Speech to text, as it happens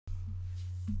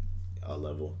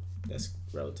level that's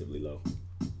relatively low.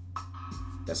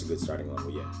 That's a good starting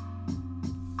level, yeah.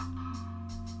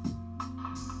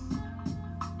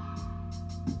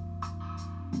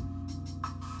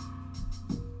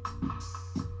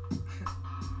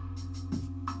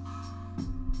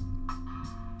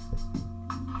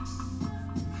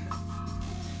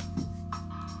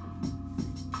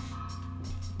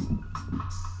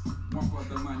 One for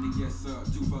the money, yes sir,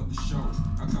 two for the show.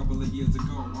 A couple of years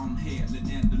ago, on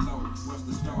Headland and the low was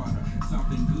the starter.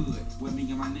 Something good, where me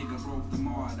and my nigga broke the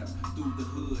martyr through the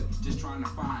hood, just trying to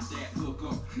find that hook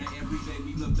up. Now every day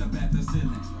we looked up at the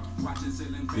ceiling, watching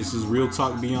ceiling. This is Real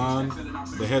Talk Beyond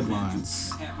the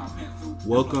Headlines.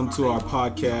 Welcome to our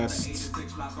podcast,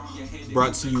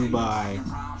 brought to you by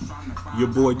your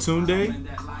boy Tunde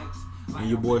and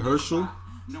your boy Herschel.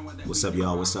 What's up,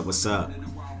 y'all? What's up?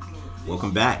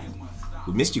 Welcome back.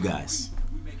 We missed you guys.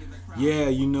 Yeah,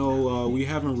 we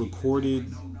haven't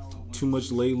recorded too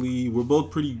much lately. We're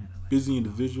both pretty busy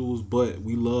individuals, but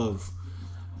we love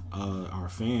our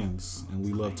fans and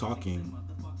we love talking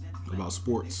about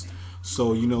sports.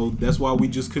 So, that's why we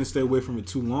just couldn't stay away from it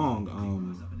too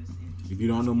long. If you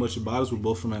don't know much about us, we're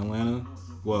both from Atlanta.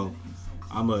 Well,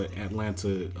 I'm a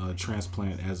Atlanta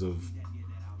transplant as of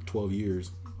 12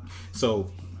 years.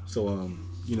 So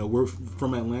we're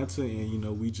from Atlanta,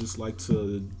 and we just like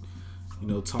to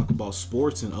talk about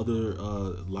sports and other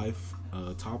life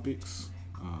topics.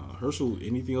 Herschel,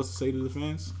 anything else to say to the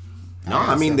fans? No,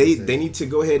 I mean they need to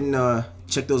go ahead and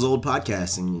check those old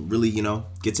podcasts and really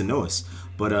get to know us.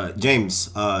 But James,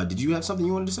 did you have something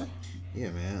you wanted to say?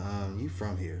 Yeah, man. You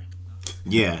from here?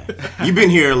 Yeah, you've been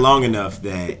here long enough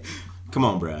that. Come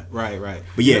on, bruh. Right.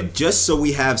 But yeah, just so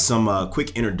we have some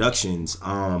quick introductions.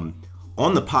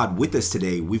 On the pod with us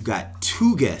today, we've got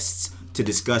two guests to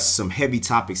discuss some heavy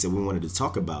topics that we wanted to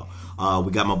talk about.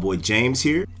 We got my boy James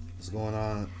here. What's going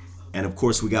on? And of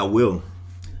course, we got Will.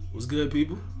 What's good,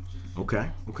 people? Okay.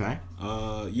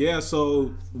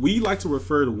 So we like to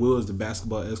refer to Will as the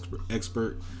basketball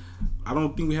expert. I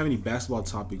don't think we have any basketball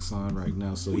topics on right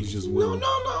now, so he's just Will.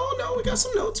 No. We got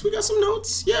some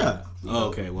notes. Yeah. Oh,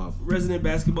 okay, well. Resident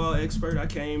basketball expert. I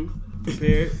came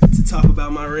prepared to talk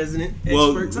about my resident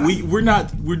expert topic.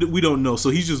 We don't know, so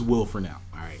he's just Will for now.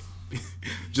 All right.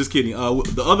 Just kidding. Our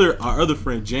other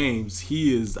friend James,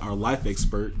 he is our life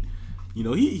expert.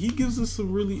 He gives us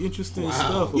some really interesting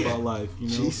stuff about life.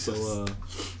 So.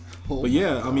 But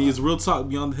yeah, I mean, it's Real Talk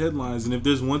Beyond the Headlines, and if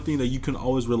there's one thing that you can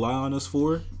always rely on us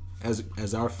for,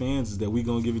 as our fans, is that we're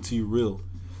gonna give it to you real.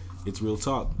 It's Real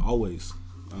Talk always.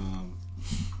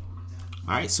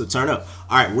 All right, so turn up.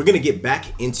 All right, we're going to get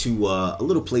back into a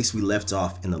little place we left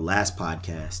off in the last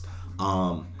podcast.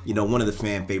 One of the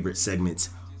fan favorite segments.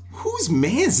 Whose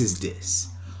man's is this?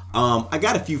 I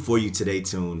got a few for you today,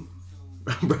 Tune.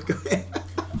 Bro, go ahead.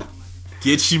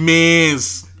 Get your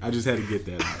man's. I just had to get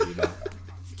that out,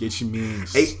 Get your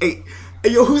man's. Hey,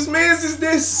 yo, whose man's is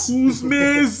this? Whose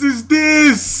man's is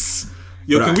this?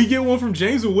 Yo, Bruh. Can we get one from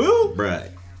James and Will? Bruh,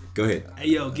 go ahead. Hey,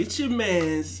 yo, get your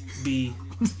man's, B.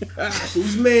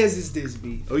 Whose man's is this,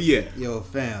 B? Oh yeah. Yo,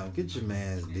 fam, get your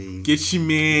man's, B. Get your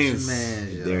man's.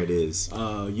 Yo. There it is.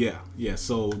 Yeah.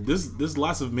 So there's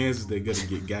lots of man's that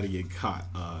gotta get caught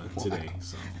today.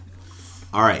 So.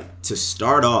 All right. To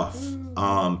start off,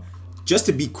 just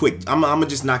to be quick, I'm gonna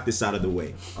just knock this out of the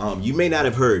way. You may not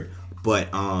have heard,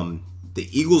 but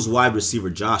the Eagles wide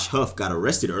receiver Josh Huff got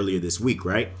arrested earlier this week,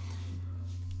 right?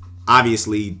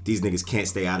 Obviously, these niggas can't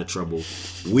stay out of trouble.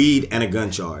 Weed and a gun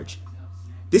charge.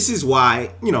 This is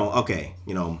why,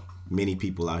 many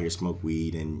people out here smoke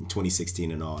weed in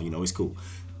 2016 and all, it's cool.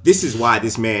 This is why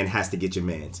this man has to get your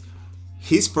mans.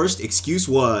 His first excuse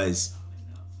was,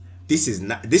 this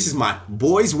is my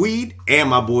boy's weed and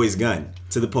my boy's gun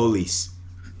to the police.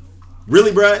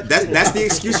 Really, bruh? That's the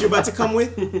excuse you're about to come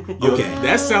with? Okay.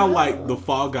 That sound like the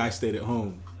fall guy stayed at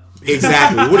home.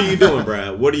 Exactly. What are you doing,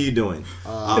 bruh? What are you doing?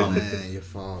 Man, your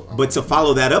fault. But to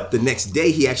follow that up, the next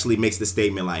day he actually makes the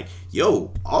statement like,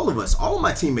 "Yo, all of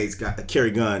my teammates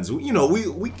carry guns. We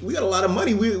got a lot of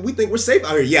money. We think we're safe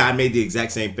out here." Yeah, I made the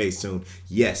exact same face tune.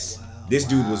 Yes, this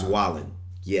dude was wildin'.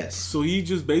 Yes. So he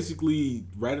just basically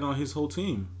ratted on his whole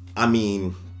team. I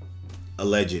mean,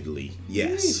 allegedly,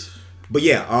 yes. But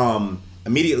yeah,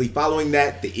 immediately following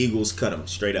that, the Eagles cut him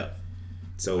straight up.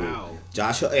 So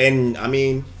Josh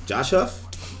Huff,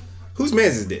 whose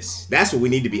man's is this? That's what we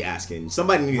need to be asking.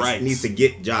 Somebody needs to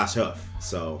get Josh Huff.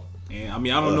 So, and I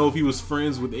don't know if he was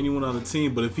friends with anyone on the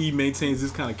team, but if he maintains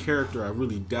this kind of character, I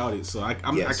really doubt it. So I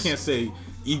can't say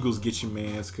Eagles get your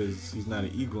man's because he's not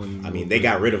an Eagle anymore. I mean, they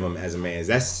got rid of him as a man's.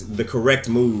 That's the correct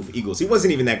move, Eagles. He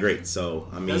wasn't even that great. So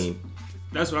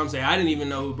That's what I'm saying. I didn't even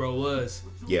know who bro was.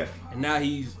 Yeah. And now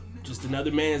he's just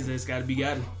another man that's got to be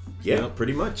gotten. Yeah,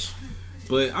 pretty much.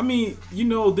 But, I mean, you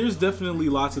know, there's definitely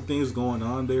lots of things going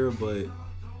on there, but,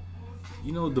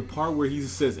 you know, the part where he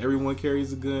says everyone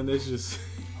carries a gun, that's just...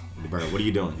 Bro, what are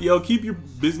you doing? Yo, keep your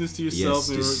business to yourself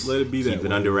and let it be that way. Keep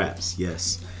it under wraps,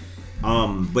 yes.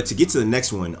 But to get to the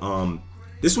next one,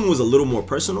 this one was a little more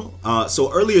personal.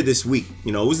 So earlier this week,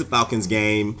 you know, it was the Falcons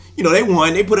game. You know, they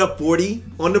won. They put up 40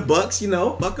 on the Bucks, you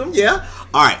know. Fuck them, yeah.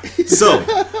 All right. So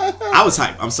I was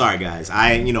hyped. I'm sorry, guys.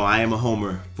 I am a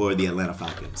homer for the Atlanta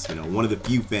Falcons. You know, one of the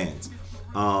few fans.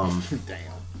 Damn.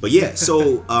 But yeah,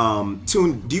 so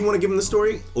Tune, do you want to give them the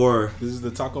story or This is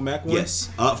the Taco Mac one? yes?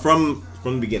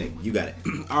 From the beginning, you got it.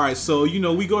 All right, so, you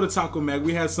know, we go to Taco Mac.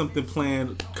 We had something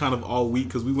planned kind of all week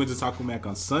because we went to Taco Mac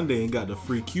on Sunday and got the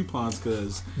free coupons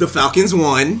because... The Falcons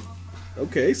won.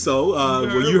 Okay, so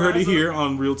well, you heard it here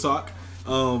on Real Talk.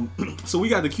 So we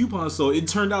got the coupons. So it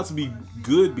turned out to be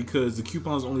good because the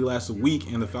coupons only last a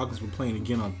week and the Falcons were playing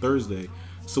again on Thursday.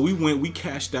 So we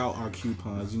cashed out our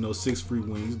coupons, you know, 6 free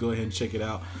wings. Go ahead and check it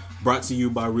out. Brought to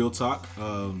you by Real Talk.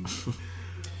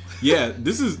 Yeah,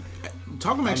 this is...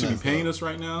 Taco Mac should be paying us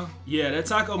right now. Yeah, that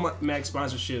Taco Mac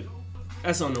sponsorship,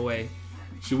 that's on the way.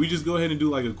 Should we just go ahead and do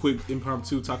like a quick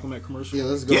impromptu Taco Mac commercial? Yeah,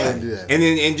 let's go ahead and do that.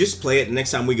 And just play it the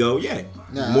next time we go. Yeah,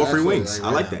 Nah, more free absolutely, wings. like,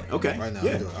 I like now. that. Okay, Right now,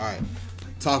 yeah. let's do it. All right.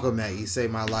 Taco Mac, you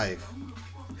saved my life.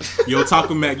 Yo,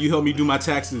 Taco Mac, you help me do my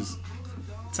taxes.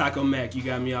 Taco Mac, you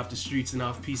got me off the streets and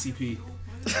off PCP.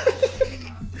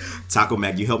 Taco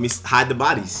Mac, you helped me hide the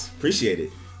bodies. Appreciate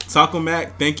it. Taco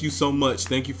Mac, thank you so much.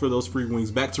 Thank you for those free wings.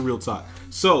 Back to Real Talk.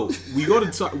 So we go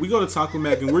to Taco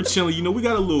Mac and we're chilling. You know, we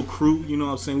got a little crew. You know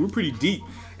what I'm saying? We're pretty deep.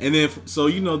 And then so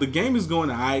you know the game is going.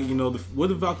 You know what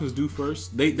the Falcons do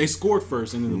first? They scored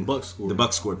first, and then the Bucks scored. The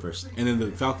Bucks scored first, and then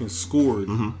the Falcons scored.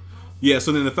 Yeah.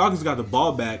 So then the Falcons got the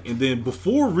ball back, and then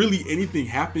before really anything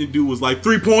happened, dude was like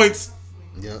 3 points.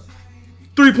 Yep.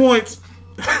 3 points.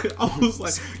 I was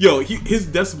like, yo, his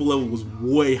decibel level was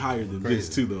way higher than this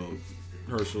too, though.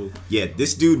 Herschel. Yeah,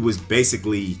 this dude was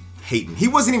basically hating. He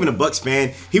wasn't even a Bucks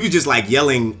fan. He was just like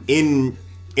yelling in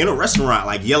a restaurant,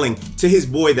 like yelling to his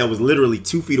boy that was literally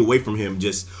 2 feet away from him,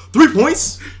 just 3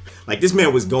 points. Like this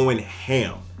man was going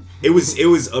ham. It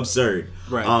was absurd.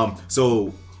 Right.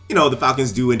 So you know the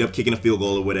Falcons do end up kicking a field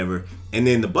goal or whatever, and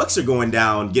then the Bucks are going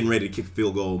down, getting ready to kick a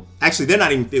field goal. Actually, they're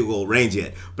not even field goal range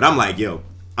yet. But I'm like, yo,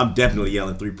 I'm definitely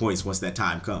yelling 3 points once that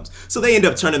time comes. So they end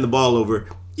up turning the ball over.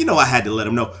 You know, I had to let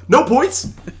them know. No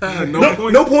points.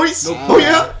 No points. Oh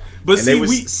yeah. But and see, they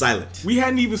was silent. We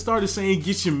hadn't even started saying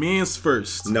 "Getcha Manz"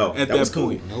 first. No, at that was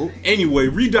point. Cool. Nope. Anyway,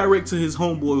 redirect to his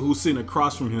homeboy who's sitting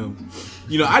across from him.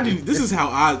 You know, I didn't. This is how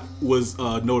I was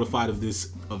notified of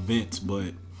this event.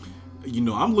 But you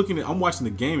know, I'm watching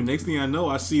the game, and next thing I know,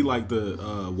 I see like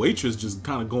the waitress just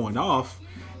kind of going off.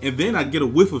 And then I get a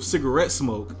whiff of cigarette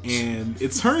smoke, and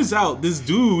it turns out this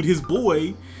dude, his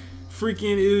boy,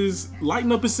 freaking is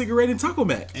lighting up a cigarette in Taco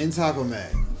Mac. In Taco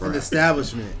Mac. An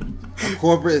establishment. A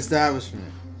corporate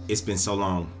establishment. It's been so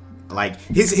long. Like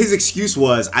his excuse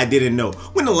was, I didn't know.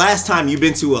 When the last time you've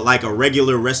been to a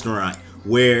regular restaurant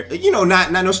where, you know,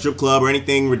 not no strip club or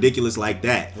anything ridiculous like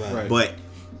that. Right. But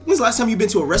when's the last time you've been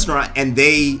to a restaurant and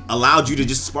they allowed you to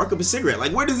just spark up a cigarette?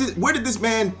 Like where did this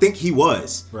man think he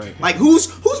was? Right. Like whose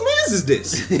man's is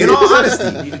this? In all honesty.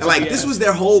 And like this was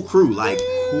their whole crew. Like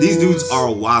these dudes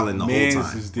are wilding the whole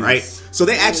time. Right? So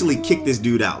they actually kicked this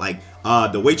dude out. Like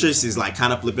the waitress is like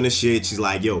kind of flipping the shit. She's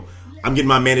like, yo, I'm getting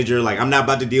my manager. Like I'm not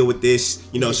about to deal with this.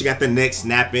 You know, she got the neck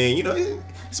snapping. You know,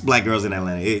 it's black girls in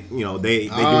Atlanta. You know, they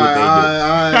do what they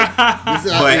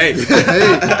do. All right.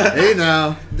 But hey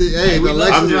now. Hey, the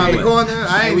Lexus around the corner.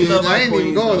 I ain't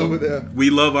even going over there. We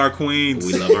love our queens.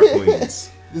 We love our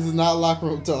queens. This is not locker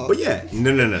room talk. But yeah,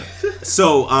 no.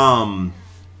 So,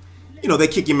 you know, they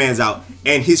kick your man's out,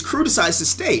 and his crew decides to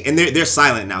stay, and they're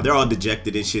silent now. They're all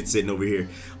dejected and shit, sitting over here,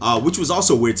 which was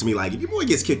also weird to me. Like, if your boy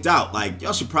gets kicked out, like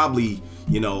y'all should probably,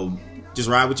 you know, just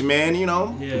ride with your man. You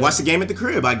know, watch the game at the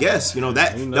crib. I guess you know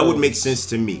that would make sense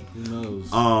to me. Who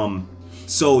knows?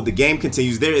 So the game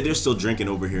continues. They're still drinking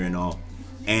over here and all,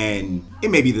 and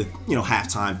it may be the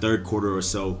halftime, third quarter or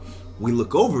so. We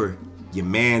look over. Your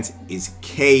man's is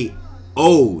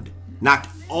KO'd, knocked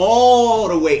all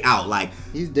the way out. Like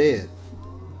he's dead.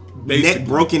 Basically. Neck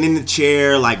broken in the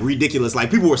chair, like ridiculous.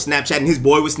 Like people were Snapchatting, his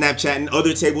boy was Snapchatting,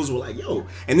 other tables were like, yo.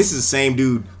 And this is the same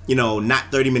dude, you know,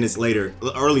 not 30 minutes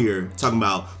earlier, talking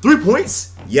about 3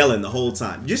 points, yelling the whole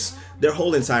time. Just their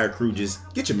whole entire crew just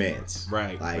get your mans.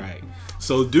 Right.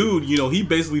 So, dude, you know, he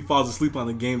basically falls asleep on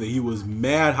the game that he was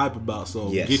mad hype about.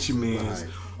 So, Yes. get your mans.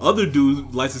 Right. Other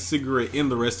dude lights a cigarette in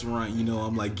the restaurant. You know,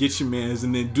 I'm like, Getcha Manz,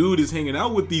 and then dude is hanging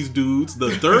out with these dudes, the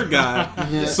third guy.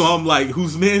 Yes. So I'm like,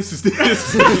 whose man's is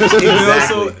this? You know,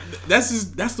 so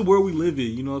that's the world we live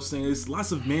in. You know what I'm saying? There's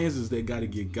lots of manses that got to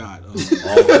get got. That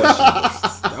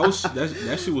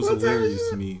shit was hilarious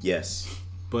to me. Yes.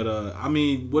 But I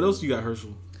mean, what else you got,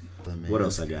 Herschel? What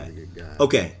else I got?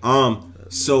 Okay.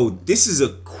 So this is a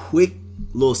quick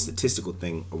little statistical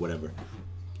thing or whatever.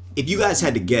 If you guys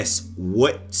had to guess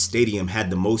what stadium had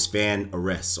the most fan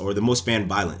arrests or the most fan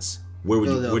violence, where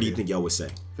do you think y'all would say?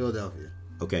 Philadelphia.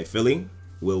 Okay, Philly.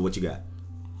 Will, what you got?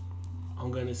 I'm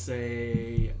gonna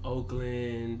say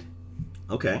Oakland.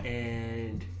 Okay.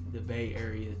 And the Bay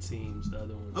Area teams, the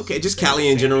other ones. Okay, just Cali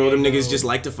in general. Them niggas just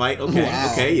like to fight. Okay.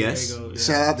 Wow. Okay. Yes. Yeah.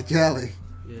 Shout out to Cali.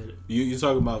 Yeah. You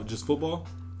talking about just football?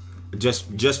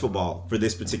 Just football for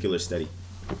this particular study.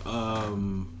 I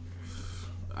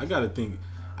gotta think.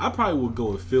 I probably would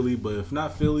go with Philly, but if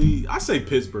not Philly, I say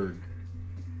Pittsburgh.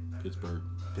 Pittsburgh.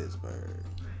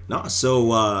 No,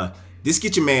 so this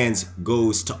Getcha Manz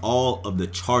goes to all of the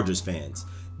Chargers fans.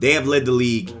 They have led the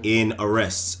league in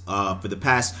arrests for the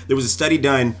past. There was a study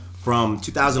done from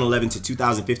 2011 to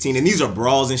 2015, and these are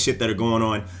brawls and shit that are going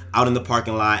on out in the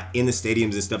parking lot, in the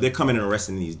stadiums and stuff. They're coming and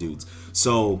arresting these dudes.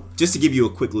 So just to give you a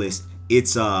quick list,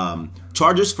 it's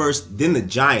Chargers first, then the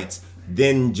Giants,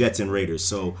 then Jets and Raiders.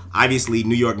 So obviously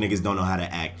New York niggas don't know how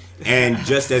to act. And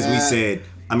just as we said,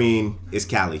 I mean, it's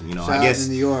Cali, you know. Shout I guess out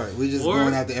to New York. We just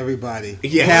going after everybody.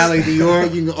 Yes. Cali, New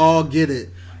York, you can all get it.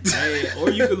 Hey,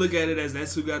 or you could look at it as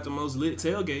that's who got the most lit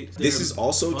tailgates. This is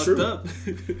also true. Up.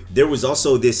 There was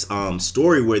also this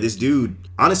story where this dude,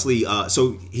 honestly,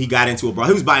 so he got into a brawl.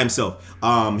 He was by himself.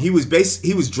 He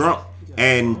was drunk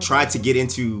and tried to get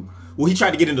into. Well, he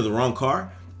tried to get into the wrong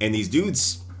car, and these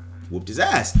dudes whooped his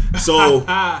ass. So,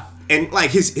 and like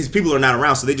his people are not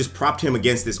around, so they just propped him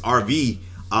against this RV,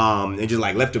 and just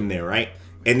like left him there, right?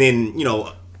 And then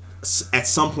at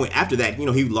some point after that, he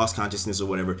lost consciousness or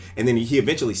whatever, and then he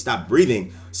eventually stopped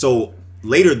breathing. So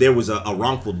later there was a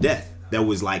wrongful death that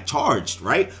was like charged,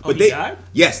 right? But he died?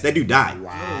 Yes, that dude died.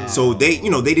 Wow. So they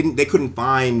couldn't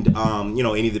find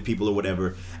any of the people or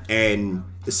whatever, and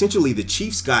essentially the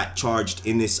Chiefs got charged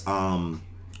in this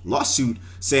lawsuit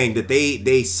saying that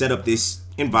they set up this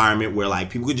environment where like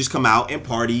people could just come out and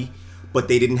party, but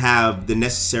they didn't have the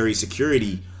necessary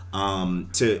security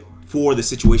for the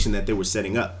situation that they were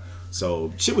setting up.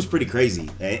 So shit was pretty crazy,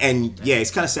 and yeah,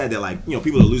 it's kind of sad that like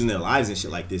people are losing their lives and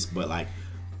shit like this. But like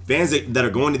fans that are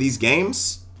going to these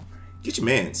games, get your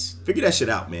mans, figure that shit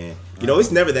out, man.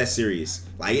 It's never that serious.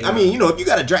 Like I mean, if you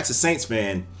got a Drax a Saints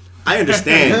fan, I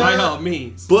understand by all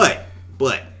means, but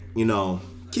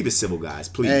keep it civil, guys,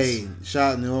 please. Hey,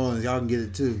 shout out New Orleans, y'all can get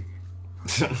it too.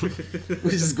 We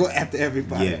just go after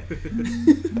everybody. Yeah.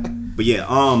 But yeah,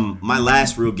 my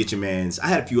last real Getcha Manz, I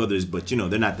had a few others, but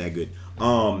they're not that good.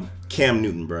 Cam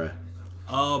Newton, bruh.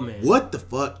 Oh man. What the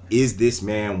fuck is this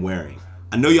man wearing?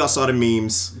 I know y'all saw the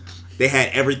memes. They had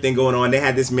everything going on. They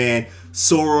had this man,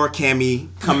 Soror Cammy,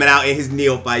 coming out in his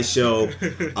neophyte show.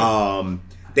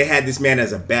 They had this man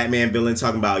as a Batman villain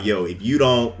talking about, if you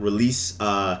don't release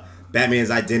Batman's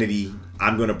identity,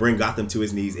 I'm gonna bring Gotham to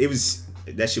his knees.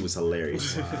 That shit was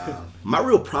hilarious. Wow. My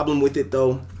real problem with it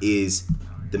though is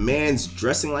the man's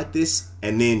dressing like this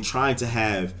and then trying to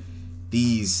have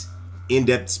these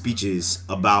in-depth speeches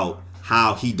about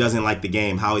how he doesn't like the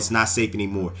game, how it's not safe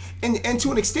anymore. And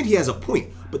to an extent he has a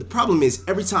point. But the problem is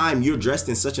every time you're dressed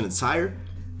in such an attire,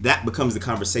 that becomes the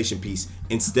conversation piece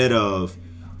instead of,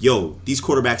 these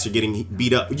quarterbacks are getting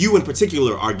beat up. You in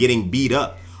particular are getting beat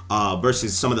up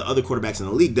versus some of the other quarterbacks in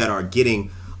the league that are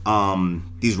getting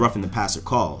these roughing the passer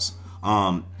calls.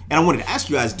 And I wanted to ask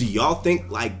you guys, do y'all think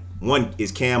like one,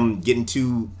 is Cam getting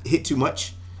hit too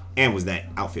much? And was that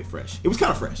outfit fresh? It was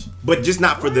kind of fresh, but just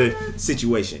not for the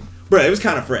situation. Bro, it was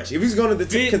kind of fresh. If he was going to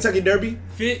the Kentucky Derby.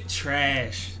 Fit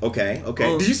trash. Okay.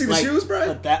 Did you see the shoes,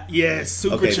 bro? Yes,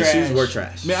 super trash. Okay, the shoes were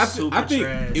trash. Man, I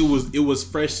think it was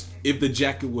fresh if the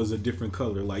jacket was a different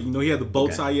color. Like, he had the bow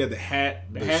tie, he had the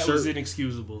hat. The hat shirt was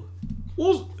inexcusable.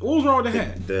 What was wrong with the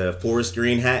hat? The forest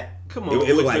green hat. Come on.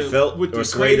 It looked like felt with or the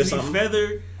suede or crazy something.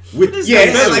 Feather.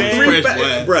 It had like 3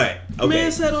 feathers. Bruh. Okay.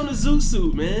 Man sat on the zoot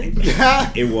suit, man.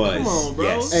 It was. Come on, bro.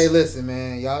 Yes. Hey, listen,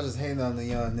 man. Y'all just hating on the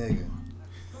young nigga.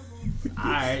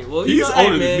 Alright, well, he's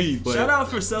older than me, but shout out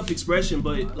for self-expression,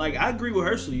 but like I agree with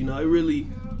Herschel,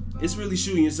 it's really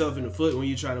shooting yourself in the foot when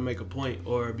you try to make a point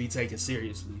or be taken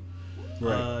seriously.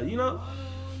 Right.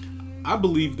 I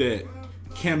believe that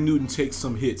Cam Newton takes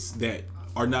some hits that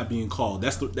are not being called.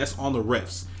 That's on the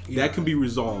refs. Yeah. That can be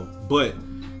resolved. But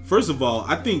First of all,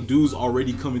 I think dudes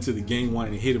already coming to the game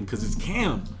wanting to hit him because it's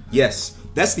Cam. Yes,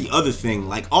 that's the other thing.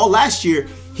 Like all last year,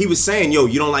 he was saying, "Yo,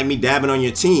 you don't like me dabbing on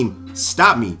your team?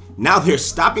 Stop me." Now they're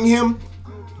stopping him,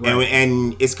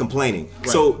 and it's complaining. Right.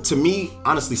 So to me,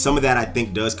 honestly, some of that I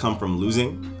think does come from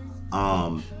losing.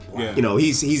 You know,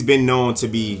 he's been known to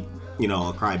be, you know,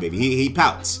 a crybaby. He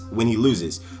pouts when he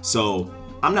loses. So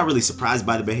I'm not really surprised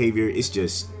by the behavior. It's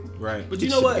just right. But you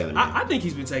know what? I think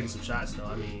he's been taking some shots though.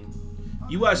 I mean,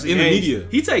 you watch the in games, the media.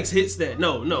 He takes hits that in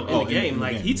the game.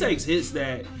 Like he takes hits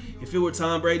that if it were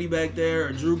Tom Brady back there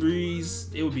or Drew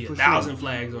Brees, it would be 1,000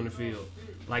 flags on the field.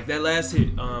 Like that last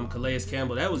hit, Calais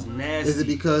Campbell, that was nasty. Is it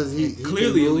because he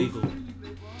clearly illegal?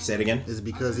 Say it again. Is it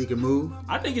because he can move?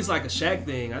 I think it's like a Shaq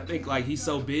thing. I think like he's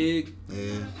so big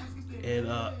and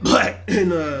black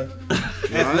and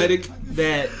athletic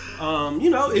that you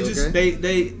know it just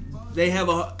they have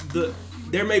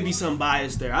there may be some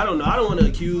bias there. I don't know. I don't want to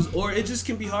accuse, or it just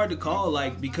can be hard to call,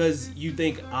 like because you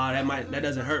think that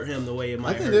doesn't hurt him the way it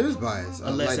might. I think hurt there is bias. I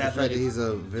like the athletic. fact that he's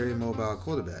a very mobile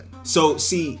quarterback. So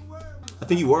see, I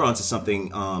think you were onto something,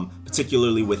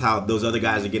 particularly with how those other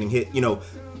guys are getting hit. You know,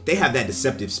 they have that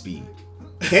deceptive speed.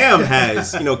 Cam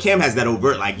has that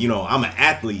overt, like, you know, I'm an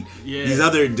athlete. Yeah. These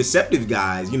other deceptive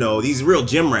guys, you know, these real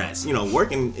gym rats, you know,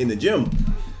 working in the gym,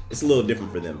 it's a little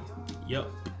different for them. Yep.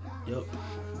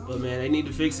 But man, they need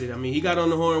to fix it. I mean, he got on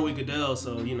the horn with Goodell,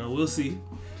 so you know, we'll see.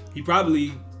 He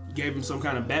probably gave him some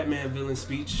kind of Batman villain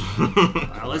speech.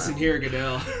 Listen here,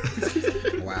 Goodell.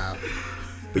 Wow.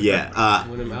 But yeah,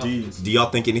 do y'all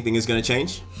think anything is going to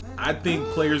change? I think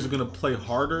players are going to play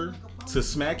harder to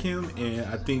smack him, and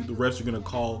I think the refs are going to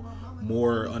call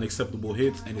more unacceptable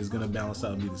hits, and it's going to balance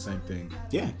out and be the same thing.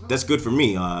 Yeah, that's good for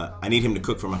me. I need him to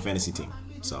cook for my fantasy team,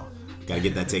 so got to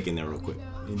get that taken there real quick.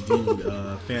 Indeed,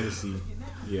 fantasy.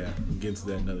 Yeah, we'll get to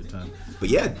that another time. But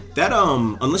yeah, that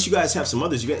unless you guys have some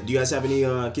others, do you guys have any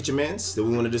Getcha Manz that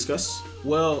we want to discuss?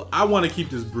 Well, I want to keep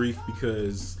this brief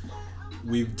because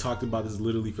we've talked about this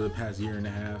literally for the past year and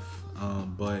a half,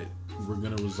 but we're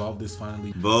going to resolve this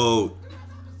finally. Vote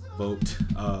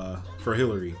for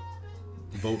Hillary.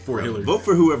 Vote for Hillary. Vote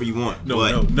for whoever you want.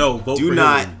 No. Vote do for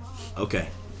not. Hillary. Okay.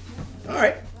 All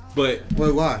right. But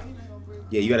wait, why?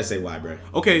 Yeah, you got to say why, bro.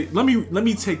 Okay, let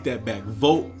me take that back.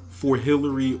 Vote for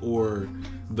Hillary or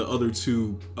the other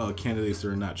two candidates that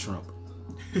are not Trump.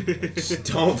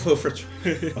 Don't vote for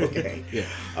Trump. Okay. Yeah.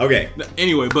 Okay.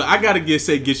 Anyway, but I gotta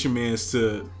get your man's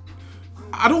to.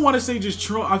 I don't want to say just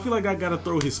Trump. I feel like I gotta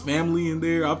throw his family in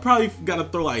there. I probably gotta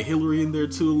throw like Hillary in there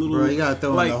too a little. Bro, you gotta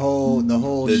throw like, in the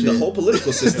whole shit. The whole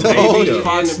political system.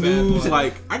 Fox News.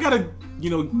 Like I gotta,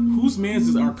 whose man's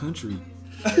is our country?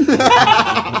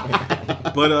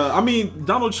 But I mean,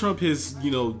 Donald Trump has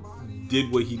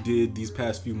did what he did these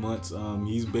past few months.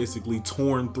 He's basically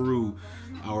torn through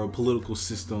our political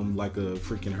system like a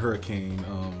freaking hurricane.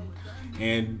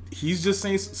 And he's just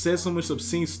said so much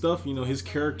obscene stuff. His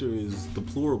character is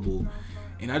deplorable.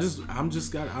 And I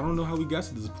don't know how we got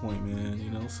to this point,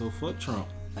 man. So fuck Trump.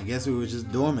 I guess we were just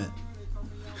dormant.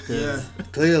 Yeah.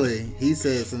 Clearly, he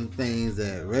said some things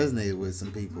that resonated with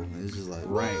some people. It's just like,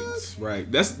 right.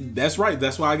 That's right.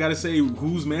 That's why I gotta say,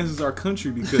 whose man's is our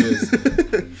country? Because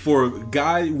for a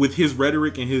guy with his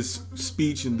rhetoric and his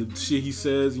speech and the shit he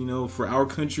says, for our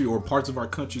country or parts of our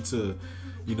country to,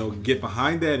 get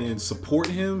behind that and support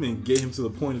him and get him to the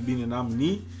point of being a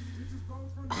nominee.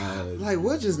 Like,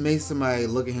 what just makes somebody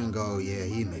look at him and go, yeah,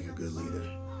 he'd make a good leader?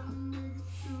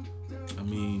 I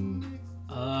mean,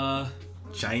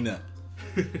 China.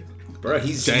 Bro,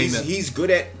 he's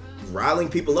good at riling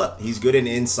people up. He's good at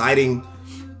inciting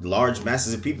large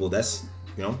masses of people. That's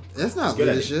not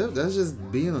leadership. That's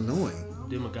just being annoying.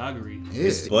 Demagoguery.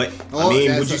 Yeah. But I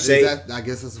mean, would you say? I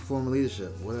guess that's a form of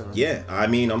leadership. Whatever. Yeah, I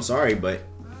mean, I'm sorry, but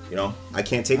I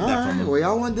can't take that from him. Well,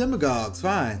 y'all want demagogues,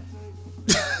 fine.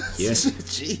 Yes.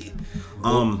 Gee.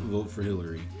 Vote for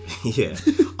Hillary. Yeah.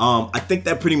 I think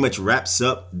that pretty much wraps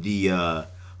up the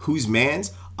Who's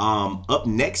Man's. Up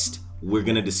next, we're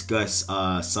gonna discuss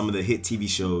some of the hit TV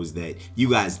shows that you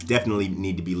guys definitely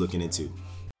need to be looking into.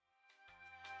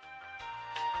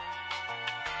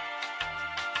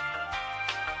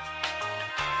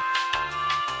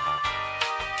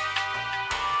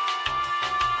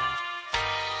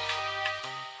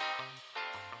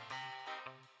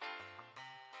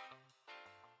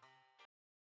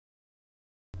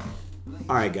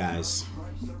 All right, guys.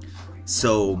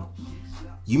 So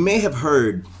you may have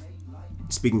heard,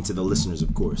 speaking to the listeners,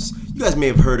 of course, you guys may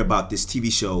have heard about this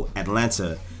TV show,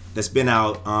 Atlanta, that's been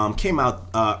out, came out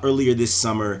earlier this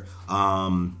summer,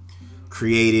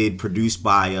 created, produced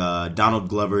by Donald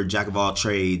Glover, jack of all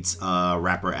trades,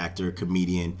 rapper, actor,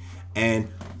 comedian. And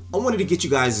I wanted to get you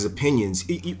guys' opinions.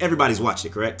 Everybody's watched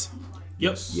it, correct?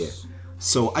 Yep. Yeah.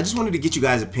 So I just wanted to get you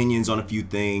guys' opinions on a few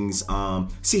things.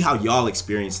 See how y'all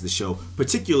experience the show,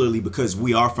 particularly because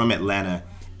we are from Atlanta,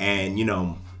 and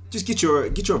just get your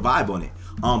vibe on it.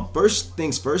 First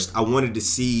things first, I wanted to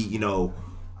see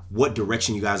what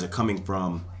direction you guys are coming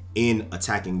from in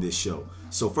attacking this show.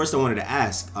 So first, I wanted to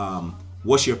ask,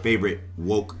 what's your favorite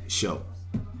woke show?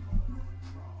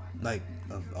 Like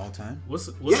of all time? What's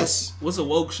a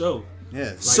woke show?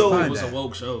 Yes. Like, So- what's a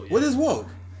woke show? Yeah. What is woke?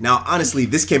 Now, honestly,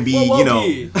 this can be, What woke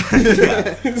is?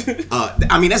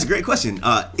 I mean, that's a great question.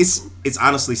 It's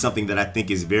honestly something that I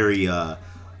think is very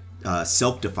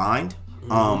self-defined,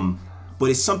 but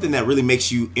it's something that really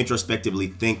makes you introspectively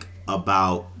think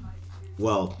about,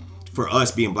 well, for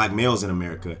us being black males in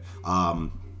America,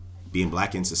 being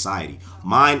black in society.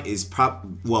 Mine is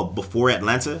before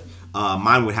Atlanta,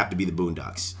 mine would have to be the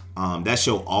Boondocks. That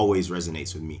show always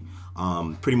resonates with me.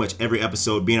 Pretty much every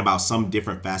episode being about some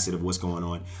different facet of what's going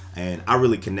on, and I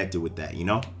really connected with that.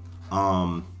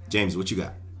 James, what you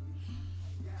got?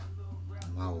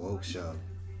 My woke show.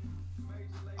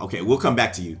 Okay, we'll come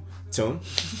back to you, Tone.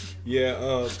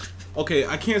 Yeah. Okay,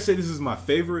 I can't say this is my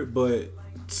favorite, but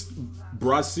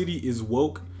Broad City is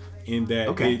woke in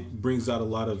that it brings out a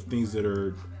lot of things that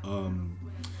are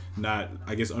not,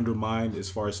 I guess, undermined as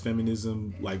far as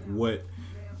feminism, like what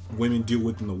women deal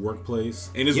with in the workplace.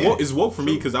 And it's woke for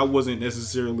me because I wasn't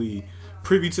necessarily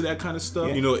privy to that kind of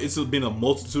stuff. Yeah. It's been a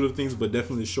multitude of things, but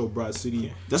definitely the show Broad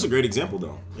City That's a great example,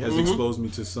 though. has exposed me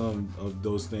to some of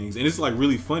those things. And it's like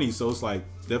really funny, so it's like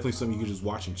definitely something you can just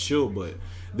watch and chill, but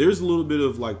there's a little bit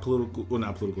of like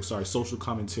social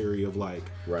commentary of like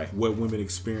what women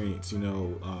experience.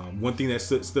 One thing that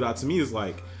stood out to me is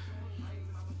like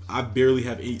I barely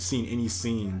have seen any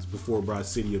scenes before Broad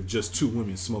City of just two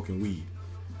women smoking weed.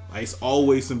 Like, it's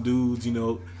always some dudes,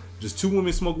 just two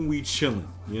women smoking weed, chilling.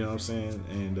 You know what I'm saying?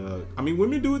 And I mean,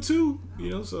 women do it too.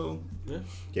 So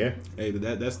Yeah. hey,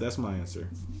 but that's my answer.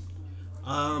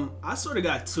 I sort of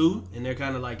got two, and they're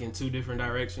kind of like in two different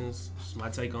directions. Just my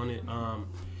take on it.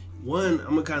 One, I'm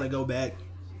gonna kind of go back,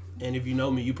 and if you know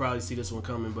me, you probably see this one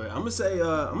coming. But I'm gonna say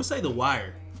The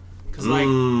Wire, because like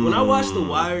when I watch The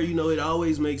Wire, it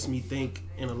always makes me think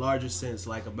in a larger sense,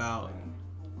 like about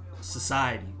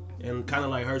society, and kind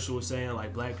of like Herschel was saying,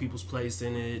 like black people's place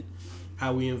in it,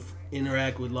 how we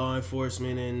interact with law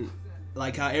enforcement, and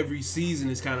like how every season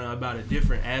is kind of about a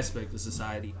different aspect of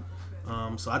society.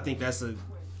 So I think that's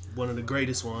one of the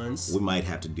greatest ones. We might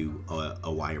have to do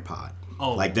a Wire pod.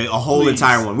 Oh, like a whole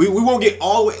entire one. We won't get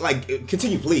all the way, like,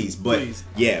 continue, please. But please.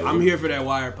 Yeah. I'm here for that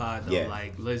Wire pod, though. Yeah.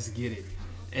 Like, let's get it.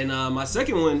 And my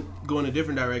second one, going a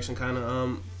different direction, kind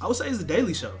of, I would say is The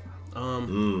Daily Show.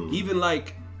 Even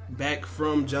like back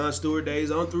from Jon Stewart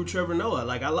days on through Trevor Noah.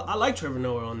 Like, I like Trevor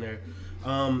Noah on there.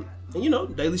 And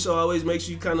Daily Show always makes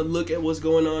you kind of look at what's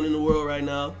going on in the world right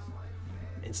now.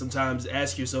 And sometimes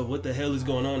ask yourself, what the hell is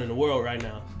going on in the world right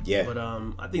now? Yeah. But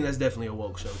I think that's definitely a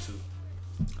woke show too.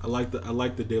 I like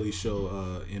the Daily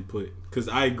Show input because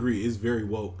I agree it's very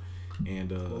woke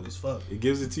and Woke as fuck. it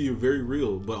gives it to you very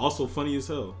real, but also funny as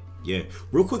hell. Yeah.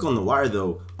 Real quick on The Wire,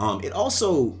 though, it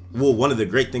also, one of the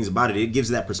great things about it gives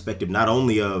that perspective not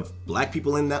only of black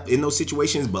people in those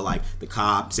situations, but like the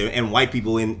cops and white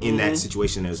people in that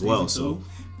situation as well. So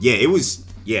yeah, it was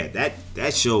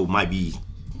that show might be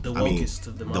The wokest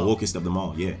of them all. The wokest of them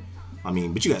all. Yeah. I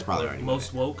mean, but you guys probably already know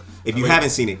Most that. woke. If you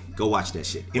haven't seen it, go watch that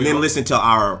shit, and then listen to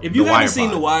our. If you The haven't Wire seen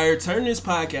pod. The Wire, turn this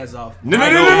podcast off. No.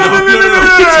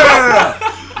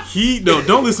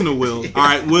 Don't listen to Will. All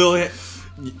right, Will.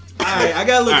 Alright, I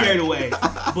got a little carried away.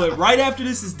 But right after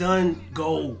this is done,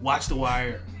 go watch The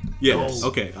Wire. Yes. Go.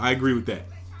 Okay, I agree with that.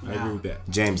 I agree with that.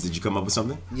 James, did you come up with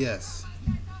something? Yes.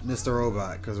 Mr.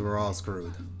 Robot, because we're all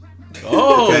screwed.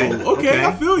 Oh, Okay. okay.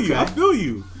 I feel you.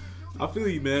 Okay. I feel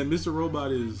you, man. Mr.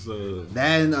 Robot is.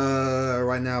 That and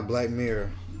right now, Black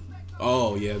Mirror.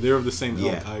 Oh yeah, they're of the same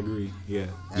ilk. Yeah. I agree. Yeah.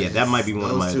 Yeah, that might be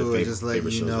one of my Those two other are just letting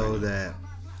favorite you shows know right now. that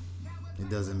it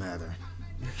doesn't matter.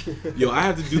 Yo, I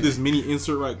have to do this mini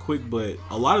insert right quick, but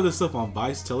a lot of the stuff on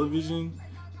Vice Television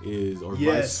Yes.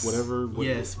 Vice whatever.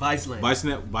 Yes, Viceland.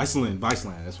 Viceland.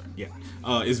 That's right. Yeah.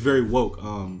 It's very woke.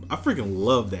 I freaking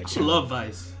love that I channel. love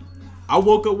Vice. I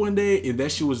woke up one day and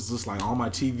that shit was just like on my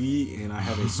TV and I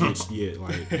haven't switched yet.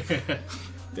 Like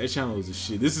that channel is a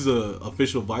shit. This is a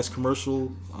official Vice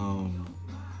commercial.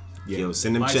 Yeah. Yo,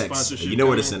 send them Vice checks. sponsorship You know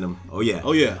where to coming. send them. Oh yeah.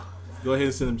 Oh yeah. Go ahead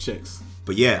and send them checks.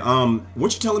 But yeah,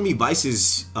 weren't you telling me Vice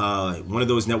is one of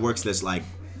those networks that's like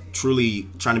truly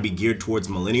trying to be geared towards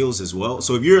millennials as well?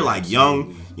 So if you're like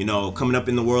young, coming up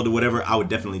in the world or whatever, I would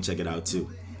definitely check it out too.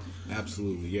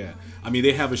 Absolutely, yeah. I mean,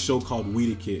 they have a show called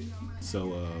Weed Kit.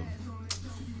 So,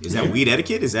 is that Weed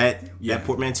Etiquette? Is that Yeah. that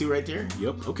portmanteau right there?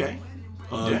 Yep. Okay.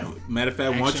 Matter of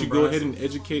fact, why don't Action you go bros. ahead and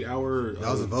educate our That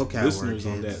was a vocab listeners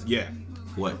word, on kids. that? Yeah.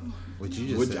 What? What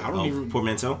you just said. I don't even.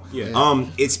 Portmanteau? Yeah.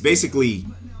 It's basically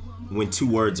when two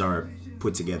words are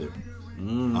put together.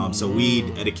 So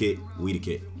weed etiquette, weed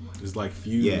etiquette. It's like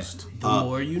Yeah. fused. The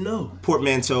more you know.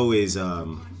 Portmanteau is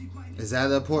Is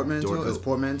that a portmanteau? Door Is coat.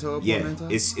 portmanteau a yeah, portmanteau?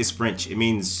 it's French. It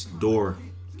means door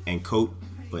and coat,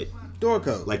 but door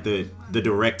coat. like the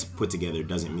direct put together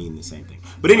doesn't mean the same thing.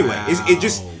 But anyway,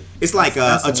 it's like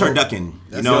That's a a turducken,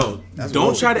 you know. Yo, That's don't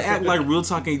woke. try to act like Real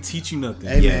Talk ain't teach you nothing.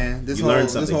 Hey Yeah, man, this you whole learned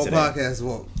this something whole today. podcast is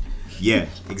woke. Yeah,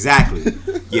 exactly.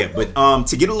 Yeah, but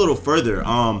to get a little further,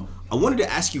 I wanted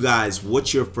to ask you guys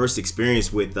what your first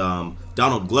experience with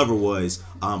Donald Glover was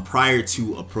prior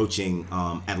to approaching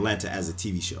Atlanta as a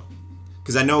TV show.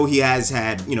 Because I know he has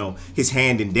had, his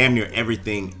hand in damn near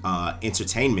everything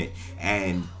entertainment,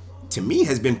 and to me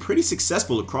has been pretty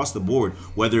successful across the board,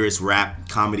 whether it's rap,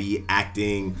 comedy,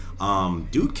 acting.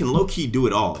 Dude can low-key do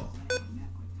it all.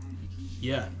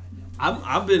 Yeah,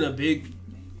 I've been a big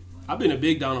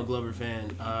Donald Glover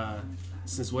fan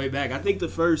since way back. I think the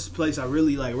first place I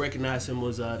really recognized him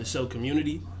was the show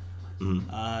Community.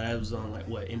 That was on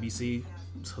NBC.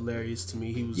 It's hilarious to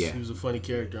me. He was a funny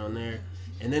character on there.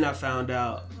 And then I found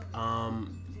out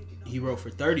he wrote for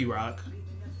 30 Rock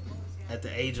at the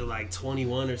age of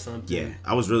 21 or something. Yeah,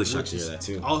 I was really shocked Which to hear is that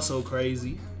too. also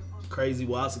crazy,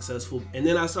 wild, successful. And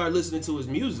then I started listening to his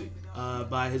music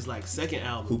by his second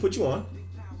album. Who put you on?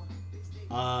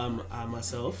 I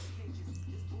myself.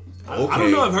 Okay. I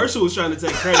don't know if Herschel was trying to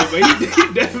take credit, but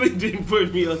he definitely didn't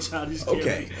put me on Childish Gambino.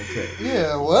 Okay.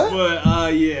 Yeah, what?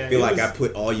 But yeah, I feel like I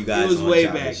put all you guys it was on way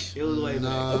Childish. back. It was way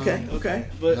back. Okay.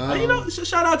 But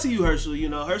shout out to you, Herschel.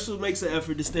 Herschel makes an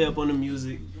effort to stay up on the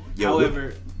music. Yeah,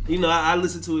 However, I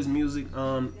listen to his music.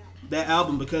 That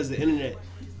album, Because of the Internet.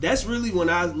 That's really when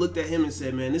I looked at him and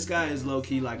said, man, this guy is low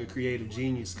key like a creative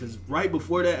genius. Because right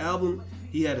before that album,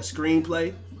 he had a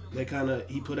screenplay that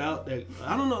he put out that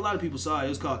I don't know, a lot of people saw it. It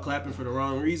was called Clapping for the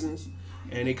Wrong Reasons,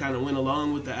 and it kind of went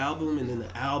along with the album. And then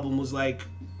the album was like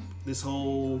this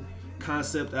whole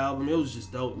concept album. It was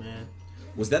just dope, man.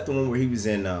 Was that the one where he was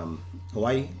in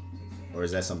Hawaii, or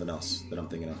is that something else that I'm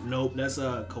thinking of? Nope, that's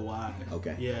Kawhi.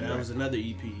 Okay. Yeah, that Right. was another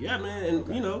EP. Yeah, man,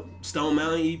 and Stone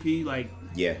Mountain EP.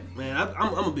 Yeah, Man,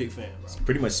 I'm a big fan, bro.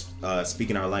 pretty much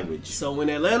speaking our language. So when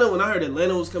I heard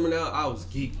Atlanta was coming out, I was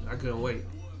geeked. I couldn't wait.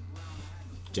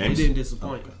 James It didn't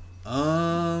disappoint.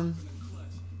 I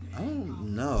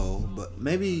don't know, but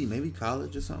maybe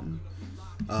college or something.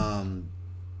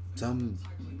 Some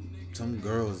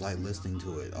girls like listening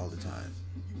to it all the time,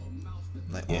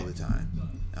 all the time.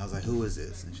 And I was like, who is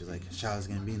this? And she's like, Childish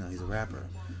Gambino. He's a rapper.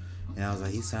 And I was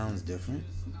like, he sounds different,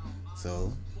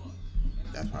 so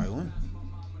that's probably one.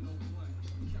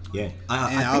 Yeah,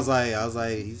 I was like,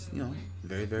 he's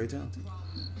very, very talented.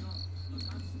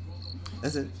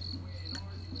 That's it.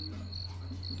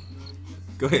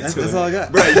 Go ahead. That's all I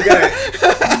got. Bro, you got it.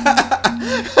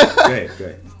 Go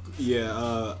ahead.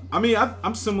 Yeah, I mean,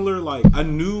 I'm similar. I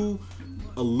knew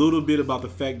a little bit about the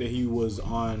fact that he was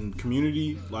on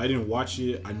Community. I didn't watch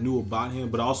it. I knew about him,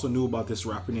 but I also knew about this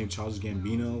rapper named Childish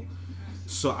Gambino.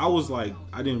 So I was I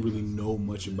didn't really know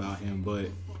much about him. But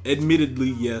admittedly,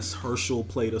 yes, Herschel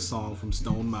played a song from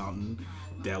Stone Mountain.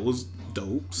 That was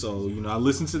dope. So, I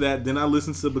listened to that. Then I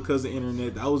listened to Because of the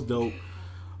Internet. That was dope.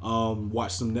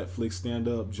 Watched some Netflix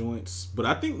stand-up joints. But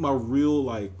I think my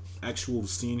real, actual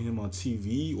seeing him on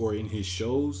TV or in his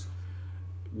shows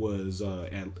was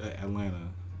Atlanta.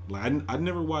 I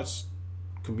never watched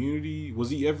Community. Was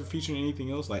he ever featuring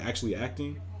anything else, actually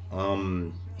acting?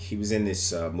 He was in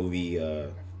this movie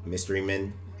Mystery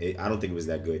Men. I don't think it was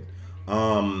that good.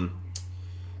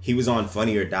 He was on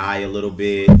Funny or Die a little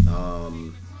bit.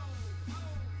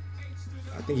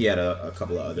 I think he had a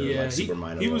couple of other super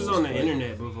minor he was roles, on the but-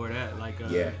 internet before that.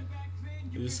 Yeah.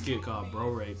 This skit called Bro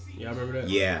Rape. Y'all remember that?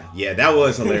 Yeah, that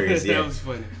was hilarious. Yeah, That was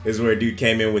funny. This is where a dude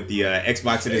came in with the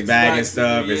Xbox in his bag and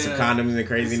stuff, and some yeah. condoms and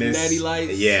craziness. Some natty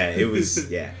lights. Yeah, it was.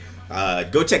 Yeah,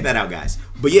 go check that out, guys.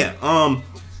 But yeah,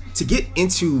 to get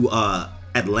into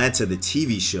Atlanta, the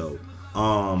TV show,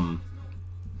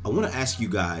 I want to ask you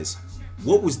guys,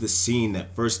 what was the scene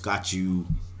that first got you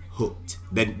hooked?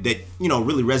 That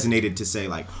really resonated to say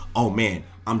oh man,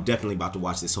 I'm definitely about to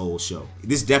watch this whole show.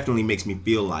 This definitely makes me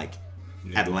feel like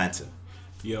Atlanta.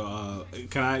 Yo,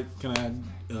 can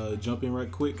I jump in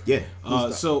right quick? Yeah.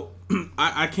 So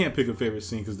I can't pick a favorite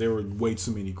scene because there were way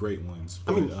too many great ones.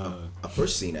 But, I mean, a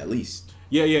first scene at least.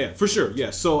 Yeah, for sure. Yeah.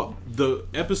 So the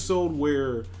episode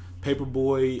where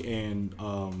Paperboy and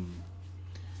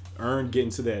Earn get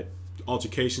into that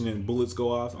altercation and bullets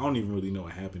go off. I don't even really know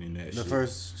what happened in that. The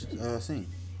first scene.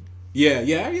 Yeah.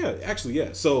 Actually, yeah.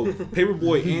 So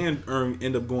Paperboy and Earn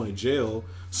end up going to jail.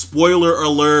 Spoiler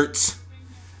alert.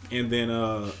 And then,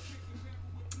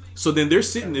 so then they're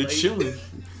sitting there chilling.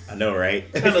 I know, right?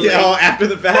 After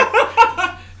the fact.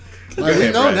 Like,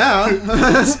 we know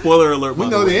now. Spoiler alert. We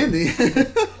know the ending.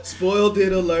 Spoiled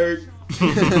it alert.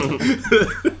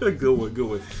 Good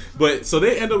one. But so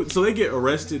they get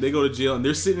arrested. They go to jail, and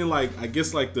they're sitting in like, I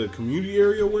guess like the community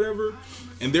area or whatever,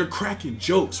 and they're cracking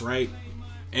jokes, right?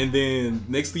 And then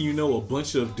next thing you know, a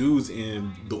bunch of dudes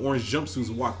in the orange jumpsuits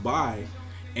walk by,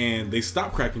 and they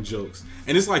stop cracking jokes.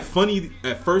 And it's like funny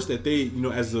at first that they,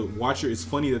 as a watcher, it's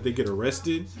funny that they get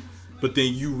arrested, but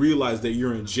then you realize that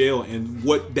you're in jail and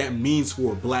what that means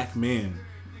for a black man.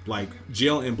 Like,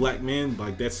 jail and black men,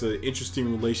 like, that's an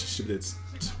interesting relationship that's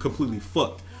completely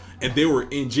fucked. And they were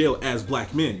in jail as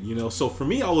black men, So for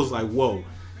me, I was like, whoa,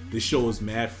 this show is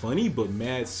mad funny, but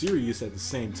mad serious at the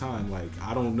same time. Like,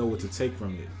 I don't know what to take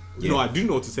from it. I do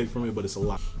know what to take from it, but it's a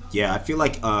lot. Yeah, I feel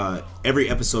like every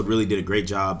episode really did a great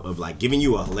job of, like, giving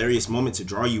you a hilarious moment to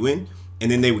draw you in, and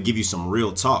then they would give you some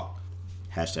real talk.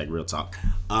 # real talk.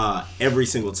 Every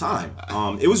single time.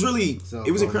 It was really,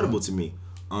 it was incredible to me.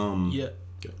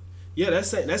 Yeah,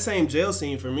 that same jail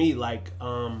scene for me, like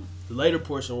the later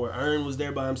portion where Earn was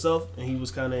there by himself and he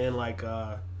was kind of in like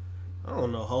I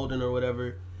don't know, holding or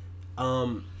whatever.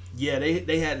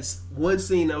 They had this one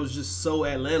scene that was just so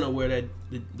Atlanta where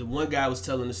the one guy was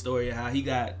telling the story of how he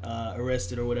got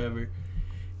arrested or whatever,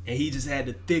 and he just had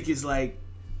the thickest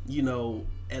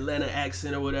Atlanta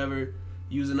accent or whatever,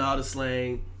 using all the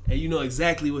slang, and you know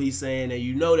exactly what he's saying, and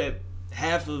you know that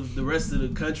half of the rest of the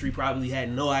country probably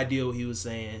had no idea what he was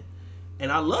saying.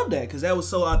 And I love that because that was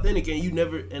so authentic, and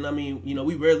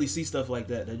we rarely see stuff like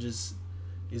that just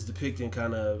is depicting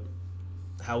kind of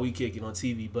how we kick it on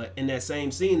TV. But in that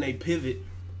same scene, they pivot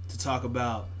to talk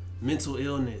about mental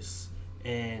illness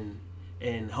and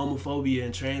homophobia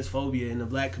and transphobia in the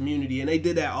black community, and they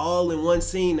did that all in one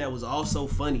scene that was also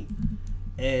funny.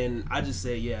 And I just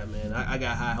said, yeah, man, I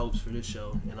got high hopes for this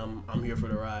show, and I'm here for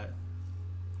the ride.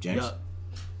 James?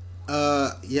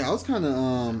 Yeah, I was kind of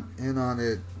in on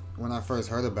it when I first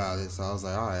heard about it, so I was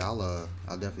like, all right,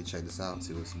 I'll definitely check this out and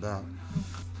see what it's about.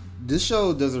 This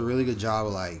show does a really good job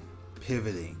of like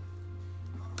pivoting,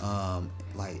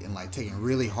 taking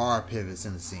really hard pivots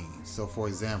in the scene. So, for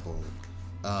example,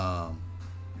 I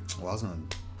was gonna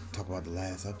talk about the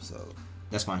last episode.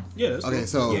 That's fine. Yeah. That's okay. cool.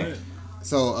 So, yeah.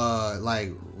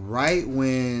 Right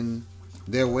when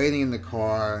they're waiting in the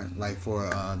car, like for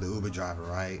the Uber driver,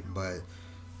 right? But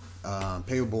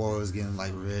Paperboy was getting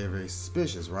like very, very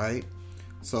suspicious, right?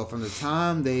 So from the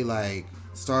time they like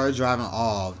started driving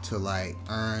off to like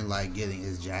Earn like getting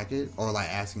his jacket or like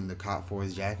asking the cop for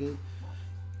his jacket,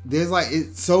 there's like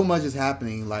so much is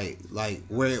happening like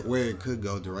where it could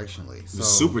go directionally. So it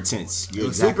was super tense. It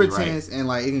was super tense, and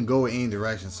like it can go in any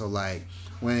direction. So like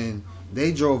when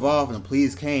they drove off and the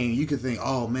police came, you could think,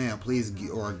 oh man, police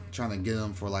or trying to get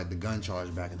them for like the gun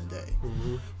charge back in the day.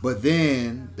 Mm-hmm. But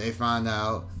then they find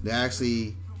out they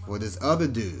actually, for this other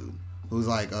dude who's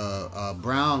like a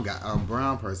brown guy, a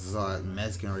brown person, so like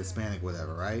Mexican or Hispanic,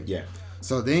 whatever, right? Yeah.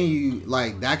 So then you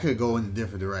like that could go in a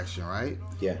different direction, right?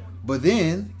 Yeah. But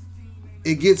then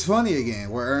it gets funny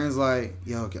again, where Ern's like,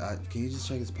 yo, can you just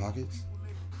check his pockets?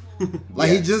 Like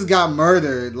he just got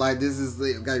murdered. Like this is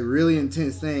like really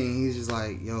intense thing. He's just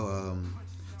like, yo.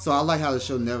 So I like how the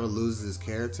show never loses his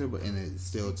character, but and it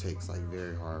still takes like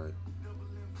very hard.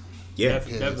 Yeah,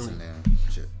 pivots in there.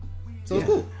 Shit. So it's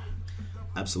cool.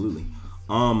 Absolutely.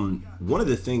 One of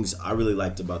the things I really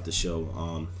liked about the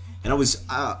show, and I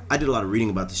did a lot of reading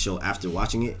about the show after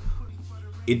watching it.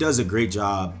 It does a great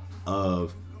job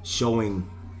of showing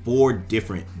 4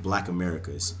 different Black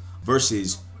Americas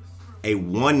versus a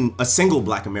single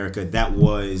Black America that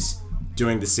was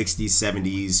during the 60s,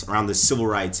 70s, around the civil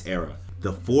rights era.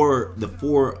 The four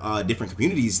different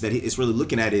communities that it's really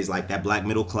looking at is like that Black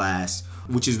middle class,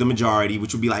 which is the majority,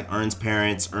 which would be like Earn's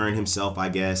parents, Earn himself, I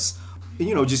guess.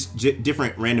 And, just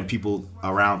different random people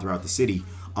around throughout the city.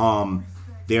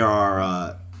 There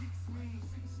are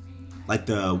like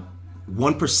the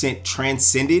 1%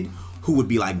 transcended, who would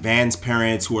be like Van's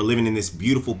parents, who are living in this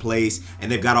beautiful place,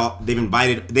 and they celebrate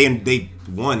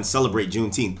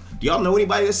Juneteenth. Do y'all know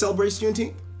anybody that celebrates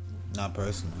Juneteenth? Not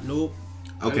personally. Nope.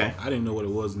 Okay. I didn't know what it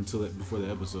was until before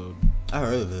the episode. I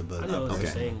heard of it, but I know it's a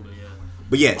thing, but yeah.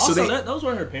 But yeah, also, so those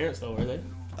weren't her parents, though, were they?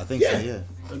 I think so. Yeah.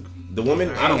 The woman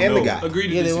I don't and know. the guy. Agreed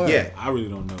to Yeah, they disagree. were. Yeah, I really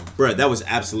don't know. bruh, that was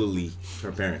absolutely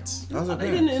her parents. That was her They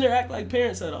parents. didn't interact like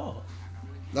parents at all.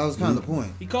 That was kind of the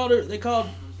point. They called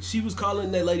she was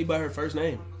calling that lady by her first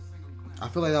name. I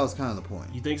feel like that was kind of the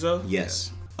point. You think so?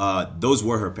 Yes. Those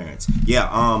were her parents. Yeah.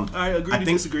 I agree to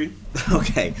disagree.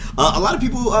 Okay. A lot of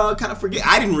people kind of forget.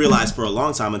 I didn't realize for a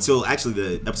long time until actually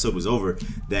the episode was over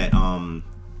that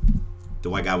the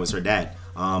white guy was her dad.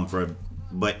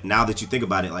 But now that you think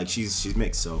about it, like she's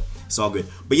mixed, so it's all good.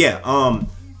 But yeah,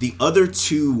 the other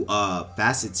two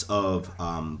facets of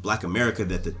Black America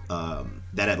that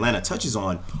Atlanta touches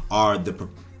on are the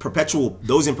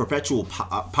those in perpetual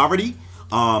poverty.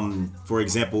 For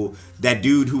example, that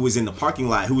dude who was in the parking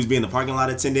lot, who was being the parking lot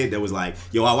attendant, that was like,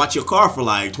 "Yo, I'll watch your car for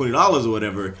like $20 or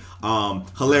whatever."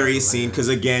 Hilarious scene, because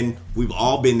again, we've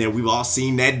all been there. We've all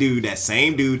seen that dude, that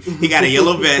same dude. He got a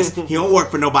yellow vest. He don't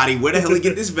work for nobody. Where the hell he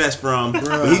get this vest from?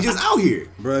 But he's just out here.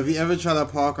 Bro, if you ever try to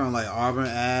park on like Auburn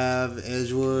Ave,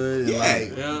 Edgewood,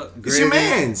 and It's your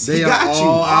man's. He got you.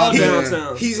 All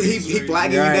downtown. He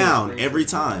flagging you down every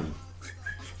time.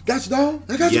 Got you, dog.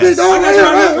 I got you, Yes. big dog.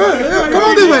 Come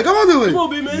on, do it. Come on,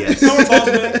 big man. Yes. Come on, boss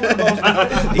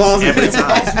man. Balls Every in.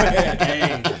 time.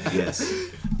 Hey. Yes.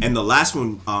 And the last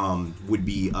one would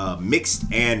be mixed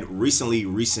and relatively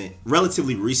recent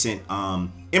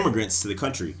immigrants to the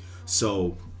country.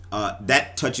 So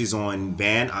that touches on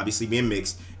Van obviously being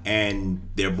mixed and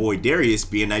their boy Darius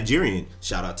being Nigerian.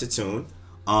 Shout out to Tune.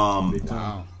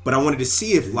 Wow. But I wanted to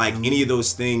see if like any of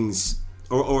those things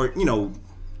or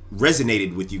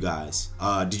resonated with you guys.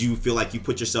 Did you feel like you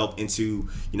put yourself into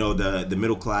the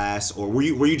middle class, or were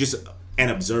you just an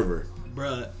observer?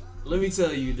 Bruh, let me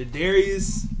tell you, the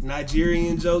Darius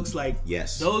Nigerian jokes, like,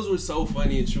 Yes. those were so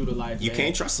funny and true to life. You man.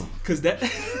 can't trust them. Cause that's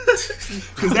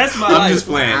my life. I'm just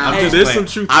playing. There's some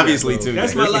truth to Obviously, that, too.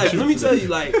 That's my There's some life. truth Let me to tell that. you,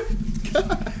 like,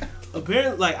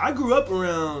 apparently, like, I grew up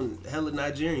around hella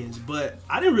Nigerians, but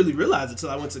I didn't really realize it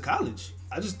until I went to college.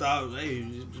 I just thought, hey,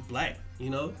 it's just black,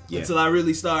 Yeah. until I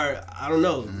really start, I don't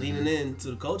know, leaning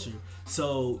into the culture.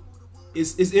 So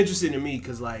it's interesting to me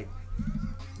because, like,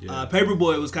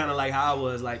 Paperboy was kind of like how I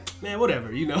was, like, man, whatever,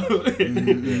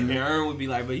 and Ern would be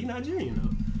like, but you Nigerian, though.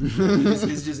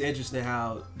 It's just interesting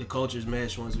how the cultures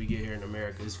mesh once we get here in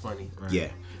America. It's funny. Right. Yeah.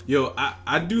 Yo,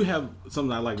 I do have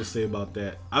something I'd like to say about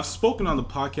that. I've spoken on the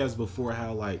podcast before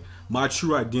how, like, my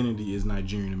true identity is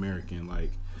Nigerian American.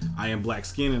 Like, I am black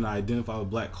skinned and I identify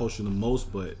with black culture the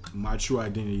most, but my true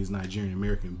identity is Nigerian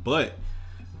American. But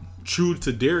true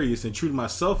to Darius and true to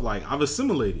myself, like, I've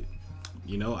assimilated.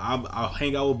 I'll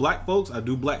hang out with black folks. I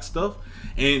do black stuff,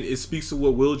 and it speaks to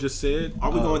what Will just said. Are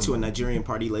we going to a Nigerian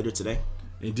party later today?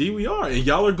 Indeed, we are, and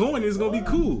y'all are going. It's gonna be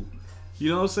cool. You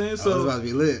know what I'm saying? So it's about to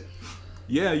be lit.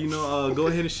 Yeah, go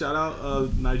ahead and shout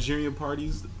out Nigerian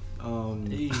parties.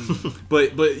 Hey.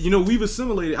 But we've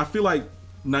assimilated. I feel like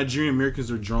Nigerian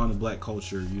Americans are drawn to black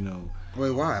culture.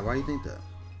 Wait, why? Why do you think that?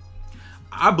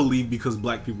 I believe because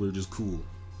black people are just cool.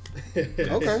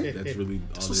 Okay. That's really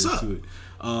all there is up. to it.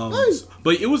 Nice.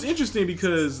 But it was interesting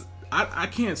because I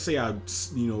can't say I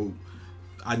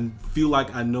feel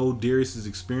like I know Darius's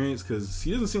experience because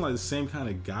he doesn't seem like the same kind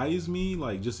of guy as me,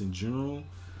 like just in general,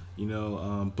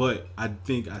 but I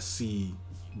think I see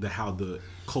how the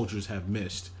cultures have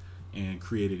meshed and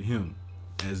created him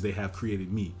as they have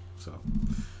created me. So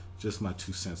just my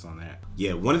 2 cents on that.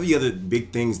 Yeah, one of the other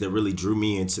big things that really drew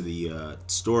me into the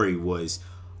story was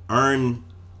Ern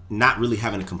not really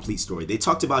having a complete story. They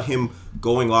talked about him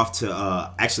going off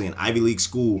to actually an Ivy League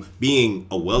school, being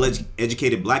a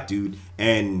well-educated black dude,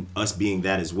 and us being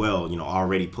that as well,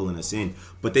 already pulling us in.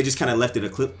 But they just kind of left it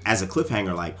as a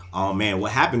cliffhanger, like, oh man,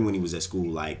 what happened when he was at school?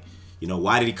 Like,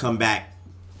 why did he come back,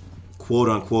 quote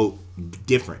unquote,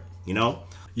 different?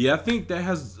 Yeah, I think that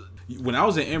has. When I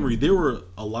was at Emory, there were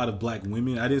a lot of black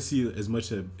women. I didn't see as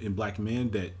much in black men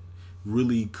that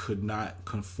really could not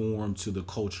conform to the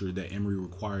culture that Emory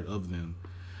required of them.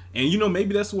 And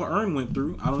maybe that's what Ern went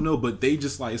through. I don't know, but they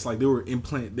just it's like they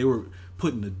were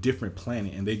put in a different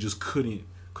planet and they just couldn't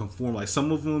conform. Like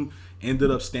some of them ended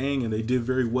up staying and they did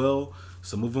very well.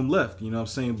 Some of them left, what I'm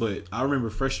saying? But I remember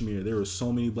freshman year, there were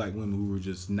so many black women who were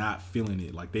just not feeling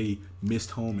it. Like they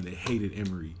missed home and they hated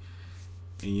Emory.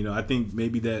 And I think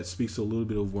maybe that speaks to a little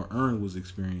bit of what Ern was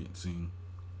experiencing.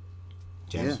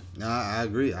 James? Yeah, no, I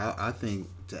agree. I think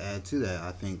to add to that,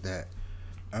 I think that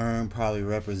Ern probably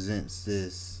represents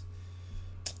this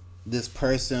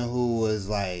person who was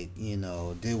like,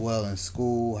 did well in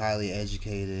school, highly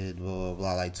educated, blah blah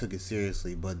blah, like took it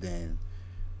seriously, but then,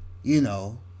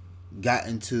 got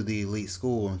into the elite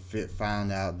school and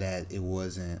found out that it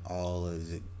wasn't all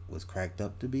as it was cracked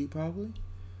up to be, probably.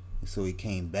 So he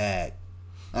came back,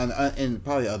 and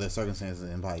probably other circumstances,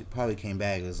 and probably came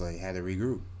back and was like had to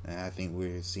regroup. And I think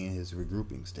we're seeing his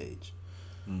regrouping stage.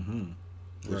 Mm-hmm.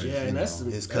 Which Yeah, is, and that's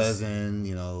his cousin,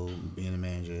 being a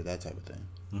manager, that type of thing.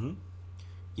 Mm-hmm.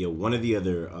 Yeah, one of the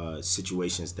other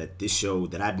situations that this show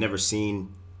that I've never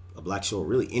seen a black show or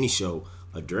really any show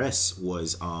address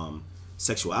was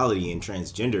sexuality and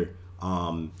transgender.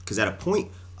 Because at a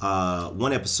point,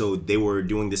 one episode they were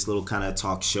doing this little kind of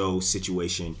talk show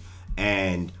situation,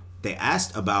 and they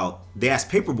asked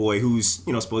Paperboy, who's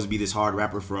supposed to be this hard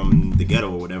rapper from the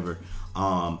ghetto or whatever,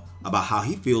 about how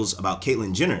he feels about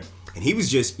Caitlyn Jenner. And he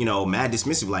was just, mad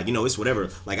dismissive, like, it's whatever.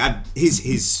 Like,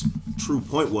 his true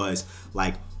point was,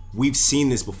 like, we've seen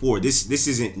this before. This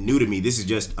isn't new to me. This is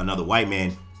just another white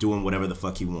man doing whatever the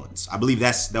fuck he wants. I believe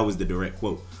that was the direct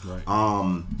quote. Right.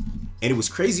 And it was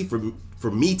crazy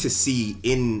for me to see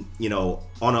in,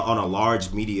 on a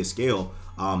large media scale,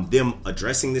 them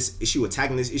addressing this issue,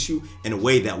 attacking this issue in a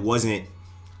way that wasn't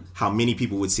how many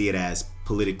people would see it as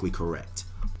politically correct.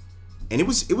 And it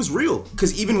was real,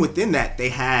 because even within that, they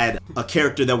had a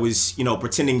character that was,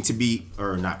 pretending to be,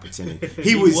 or not pretending.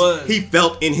 He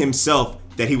felt in himself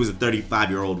that he was a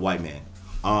 35-year-old white man.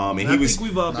 And I think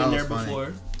we've all been there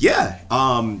before. Yeah.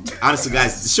 Honestly,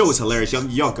 guys, the show is hilarious.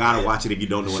 Y'all gotta watch it if you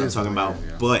don't know what I'm talking about.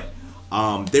 Yeah.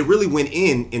 But they really went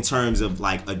in terms of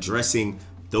like addressing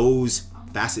those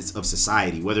facets of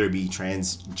society, whether it be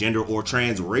transgender or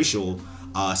transracial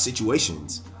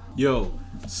situations. Yo,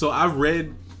 so I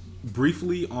read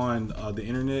briefly on the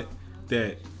internet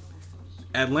that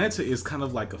Atlanta is kind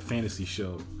of like a fantasy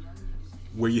show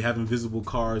where you have invisible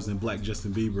cars and black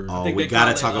Justin Bieber. Oh, we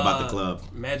gotta talk about the club.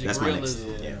 Magic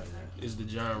realism is the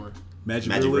genre.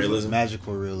 Magic realism.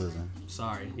 Magical realism.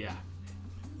 Sorry, yeah.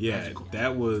 Yeah, magical.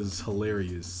 That was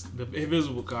hilarious. The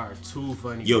invisible car, too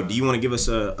funny. Yo, do you want to give us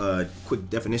a quick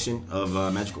definition of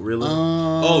magical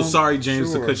realism? Sorry,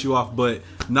 James, to cut you off, but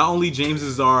not only James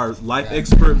is our life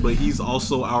expert, but he's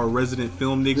also our resident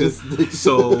film nigga.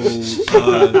 So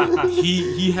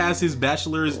he has his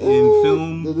bachelor's in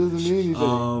film. That doesn't mean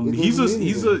anything. He's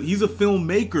a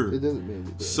filmmaker. It doesn't mean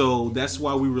anything. So that's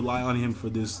why we rely on him for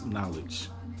this knowledge.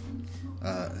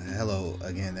 Hello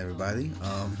again, everybody.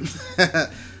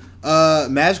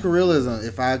 Magical realism,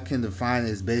 if I can define it,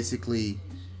 is basically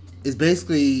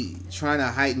trying to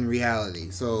heighten reality.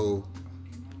 So,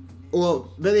 but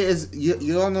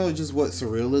you all know just what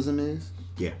surrealism is.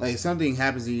 Yeah. Like if something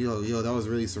happens to you, yo, that was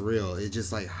really surreal. It's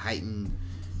just like heightened.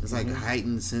 It's like a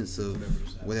heightened sense of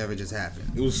whatever just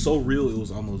happened. It was so real, it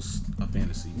was almost a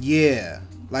fantasy. Yeah,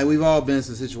 like we've all been in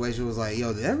some situation where it was like,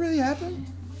 yo, did that really happen?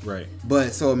 Right.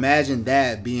 But so imagine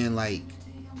that being like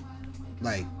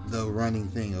the running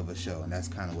thing of a show, and that's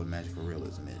kind of what magical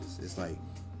realism is. It's like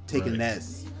taking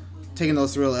those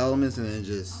surreal elements and then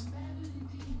just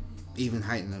even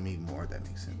heightening them even more. If that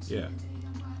makes sense. Yeah.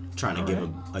 Trying to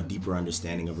give a deeper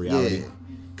understanding of reality. Yeah.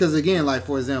 Because again, like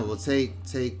for example, take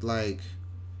like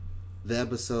the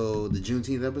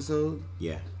Juneteenth episode.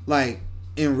 Yeah. Like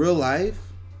in real life,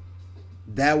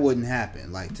 that wouldn't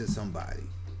happen. Like to somebody.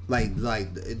 Like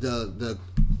the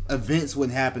events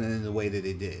wouldn't happen in the way that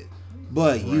it did.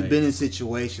 But you've been in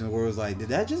situations where it was like, did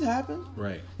that just happen?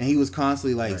 Right. And he was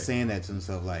constantly like saying that to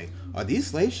himself, like, are these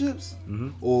slave ships? Mm-hmm.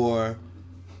 Or,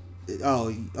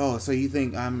 so you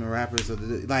think I'm a rapper? So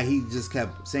like he just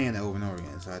kept saying that over and over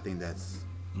again. So I think that's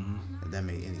if that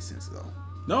made any sense at all.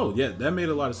 No, yeah, that made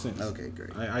a lot of sense. Okay,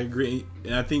 great. I agree,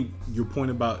 and I think your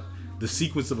point about the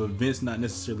sequence of events not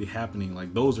necessarily happening,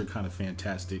 like those are kind of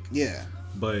fantastic. Yeah.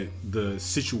 But the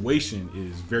situation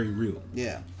is very real.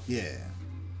 Yeah.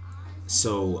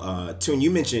 So, Toon,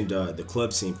 you mentioned the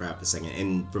club scene for half a second,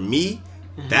 and for me,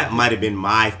 that might have been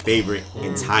my favorite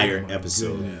entire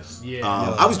episode. Yeah.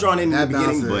 I was drawn in the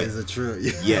beginning, but is a true.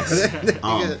 yes.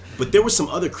 But there were some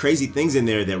other crazy things in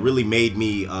there that really made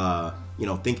me,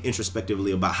 think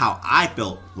introspectively about how I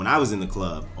felt when I was in the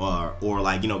club, or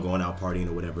like going out partying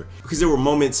or whatever. Because there were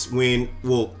moments when,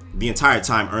 the entire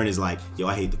time, Ern is like, "Yo,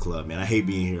 I hate the club, man. I hate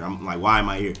being here. I'm like, why am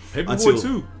I here?" Paperboy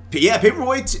too. Yeah,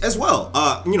 Paperboy as well.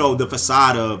 The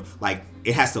facade of like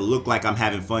it has to look like I'm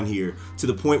having fun here, to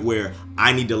the point where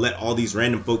I need to let all these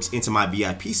random folks into my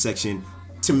VIP section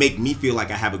to make me feel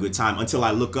like I have a good time, until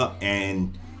I look up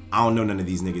and I don't know none of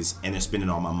these niggas and they're spending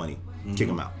all my money. Kick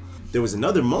them out. There was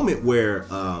another moment where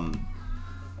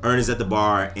Ern is at the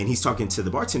bar and he's talking to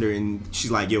the bartender, and she's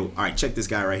like, "Yo, all right, check this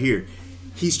guy right here.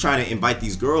 He's trying to invite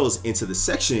these girls into the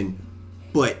section,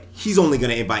 but he's only going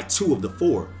to invite 2 of the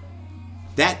 4.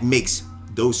 That makes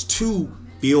those 2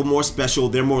 feel more special.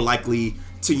 They're more likely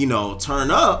to,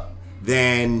 turn up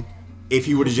than if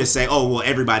he were to just say, "Oh, well,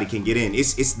 everybody can get in."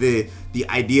 It's the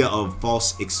idea of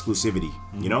false exclusivity,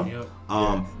 Yep.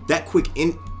 That quick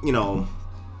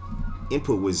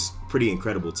input was pretty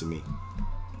incredible to me.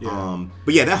 Yeah.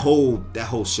 But yeah, that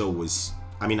whole show was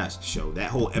I mean, not show.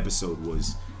 That whole episode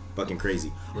was fucking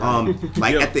crazy.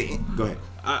 Like at the end, go ahead.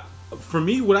 For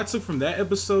me, what I took from that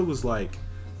episode was like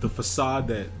the facade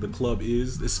that the club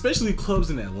is, especially clubs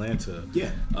in Atlanta.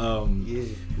 Yeah.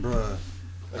 Bruh.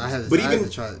 But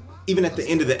even at the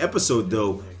end of the episode,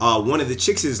 though, one of the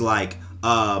chicks is like,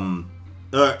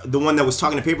 the one that was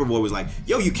talking to Paperboy was like,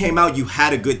 "Yo, you came out, you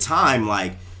had a good time.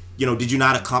 Like, you know, did you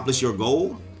not accomplish your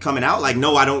goal coming out? Like,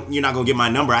 no, I don't. You're not gonna get my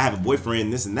number. I have a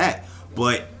boyfriend, this and that.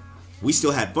 But we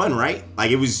still had fun, right?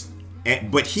 Like, it was."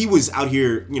 But he was out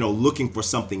here, you know, looking for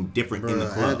something different in the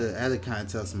club. I had to kind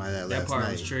of tell somebody that last part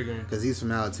night. was triggering. Because he's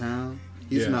from out of town.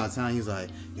 He's like,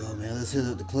 yo, man, let's hit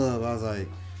up the club. I was like,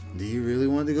 do you really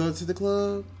want to go to the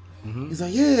club? Mm-hmm. He's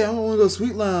like, yeah, I want to go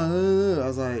Sweet Lounge. I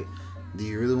was like, do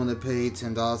you really want to pay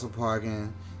 $10 for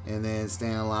parking and then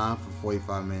stand in line for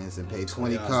 45 minutes and pay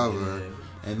 $20 cover?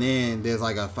 And then there's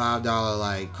like a $5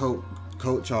 like coat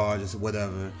charge or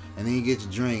whatever. And then you get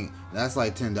your drink. That's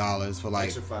like $10 for like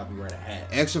Extra $5 you wearing a hat.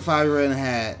 Extra $5 you wearing a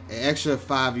hat. Extra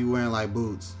 $5 you wearing like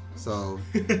boots. So,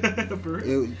 I'm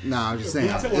just saying.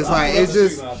 It's like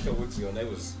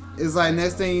it's like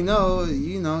next thing you know,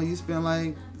 you spend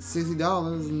like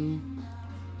 $60 and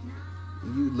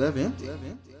you left empty.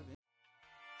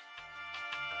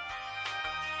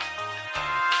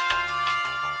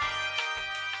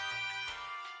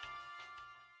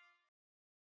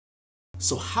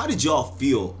 So how did y'all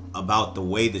feel about the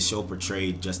way the show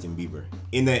portrayed Justin Bieber?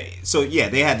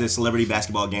 They had the celebrity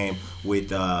basketball game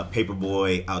with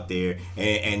Paperboy out there,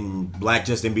 and Black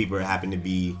Justin Bieber happened to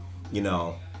be, you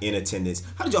know, in attendance.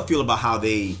 How did y'all feel about how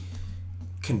they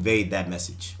conveyed that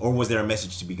message, or was there a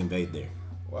message to be conveyed there?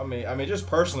 Well, I mean, just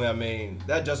personally,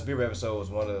 that Justin Bieber episode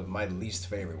was one of my least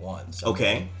favorite ones.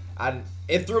 Okay.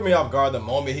 It threw me off guard the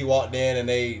moment he walked in and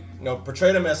they, you know,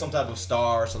 portrayed him as some type of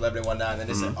star or celebrity and whatnot, and then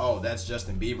they said, "Oh, that's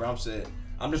Justin Bieber."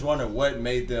 I'm just wondering what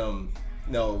made them,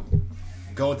 you know,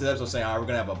 go into the episode saying, "All right, we're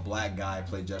gonna have a black guy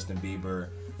play Justin Bieber,"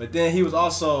 but then he was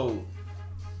also,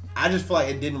 I just feel like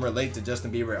it didn't relate to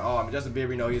Justin Bieber at all. I mean, Justin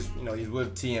Bieber, he's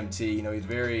with TMT, he's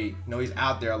very, he's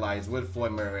out there a lot. He's with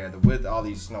Floyd Mayweather, with all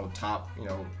these, top,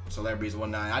 celebrities and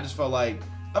whatnot. I feel like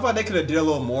they could have did a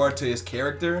little more to his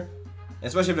character.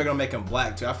 Especially if they're gonna make him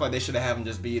black too. I feel like they should have him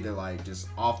just be either like just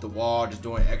off the wall, just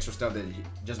doing extra stuff that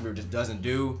Justin Bieber just doesn't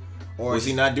do. Or was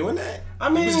he not doing that? I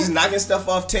mean, he was just knocking stuff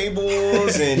off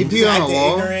tables and he peed on the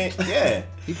wall. Ignorant. Yeah,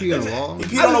 he peed on the wall. He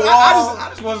peed on the wall. I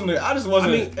just wasn't. I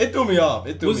mean, it threw me off.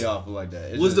 It threw me off like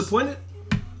that. The point?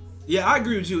 Yeah, I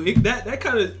agree with you. That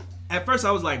kind of, at first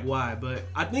I was like, why? But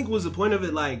I think was the point of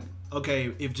it like,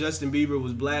 okay, if Justin Bieber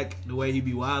was black, the way he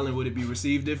be wilding, would it be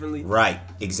received differently? Right,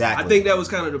 exactly. I think that was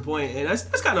kind of the point, and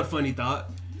that's kind of a funny thought.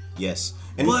 Yes.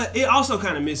 But it also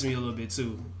kind of missed me a little bit,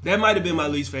 too. That might have been my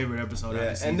least favorite episode.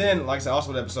 Yeah, and then, like I said,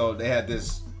 also the episode, they had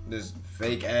this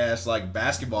fake-ass, like,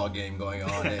 basketball game going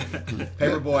on, and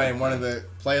Paperboy and one of the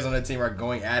players on the team are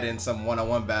going at it in some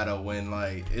one-on-one battle when,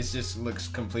 like, it just looks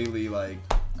completely, like...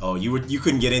 Oh, you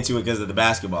couldn't get into it because of the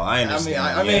basketball. I understand.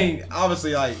 I mean,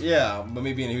 obviously, like, yeah, but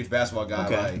me being a huge basketball guy,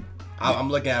 like,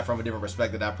 I'm looking at it from a different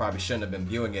perspective that I probably shouldn't have been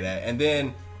viewing it at. And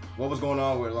then, what was going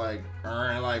on with, like,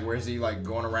 where is he, like,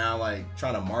 going around, like,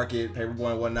 trying to market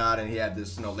Paperboy and whatnot, and he had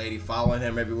this, lady following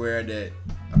him everywhere that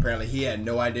apparently he had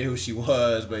no idea who she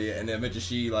was, but yeah, and then eventually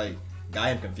she, like, got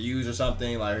him confused or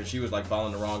something, like, she was, like,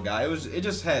 following the wrong guy. It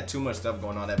just had too much stuff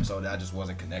going on in that episode that I just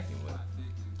wasn't connecting with.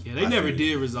 Yeah, they never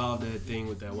did resolve that thing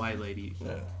with that white lady.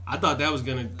 Yeah. I thought that was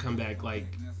gonna come back like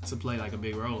to play like a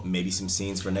big role. Maybe some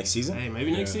scenes for next season. Hey, maybe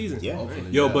next season. Yeah.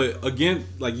 Hopefully. But again,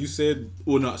 like you said,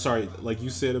 like you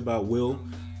said about Will,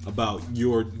 about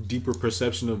your deeper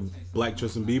perception of Black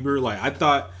Justin Bieber. Like I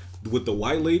thought with the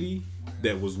white lady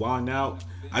that was wilding out,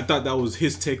 I thought that was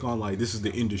his take on like this is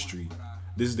the industry.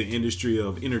 This is the industry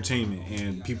of entertainment,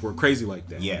 and people are crazy like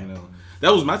that. Yeah.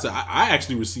 That was my take. I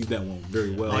actually received that one very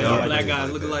well. Black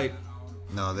guys look alike.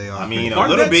 No, they are. I mean, a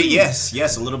little bit,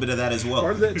 yes, a little bit of that as well.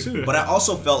 Part of that too. But I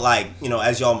also felt like,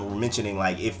 as y'all were mentioning,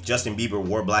 like if Justin Bieber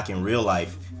were black in real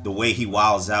life, the way he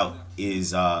wilds out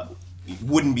is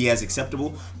wouldn't be as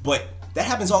acceptable. But that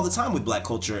happens all the time with black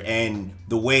culture and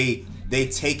the way they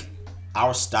take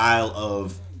our style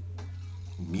of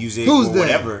music or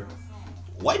whatever.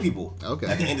 White people. Okay.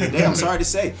 At the end of the day, I'm sorry to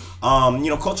say,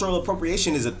 cultural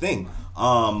appropriation is a thing.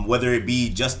 Whether it be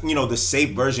just the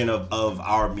safe version of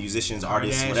our musicians,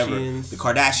 artists, whatever. The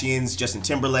Kardashians, Justin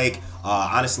Timberlake.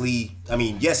 Honestly, I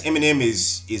mean, yes, Eminem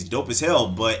is dope as hell,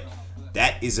 but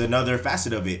that is another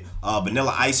facet of it.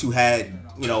 Vanilla Ice, who had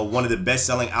one of the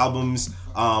best-selling albums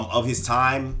of his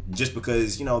time, just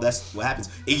because that's what happens.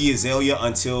 Iggy Azalea,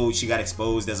 until she got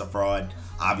exposed as a fraud,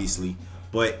 obviously.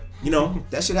 But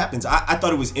that shit happens. I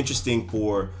thought it was interesting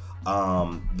for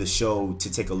the show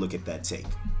to take a look at that take.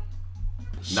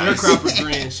 Nice. Sharecropper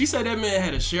grin. She said that man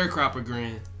had a sharecropper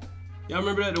grin. Y'all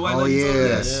remember that? The white lady told me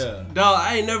that? Yeah. Dog,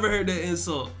 I ain't never heard that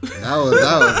insult. That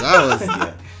was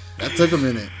that took a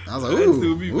minute. I was like, That ooh,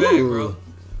 dude be ooh. back, bro.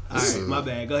 Alright, my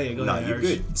bad. Go ahead, No, you're Hirsch.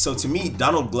 good. So to me,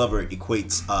 Donald Glover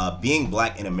equates being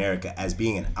black in America as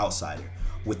being an outsider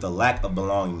with the lack of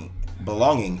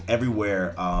belonging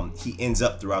everywhere he ends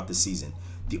up throughout the season.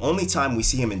 The only time we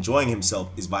see him enjoying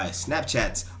himself is via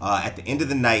Snapchats at the end of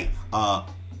the night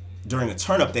during a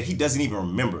turn up that he doesn't even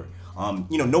remember.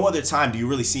 No other time do you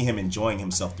really see him enjoying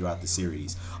himself throughout the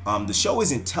series. The show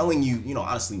isn't telling you,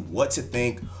 honestly, what to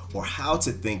think or how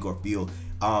to think or feel.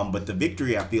 But the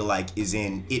victory, I feel like, is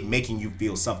in it making you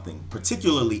feel something,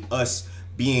 particularly us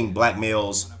being black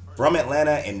males from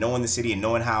Atlanta and knowing the city and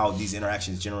knowing how these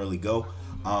interactions generally go.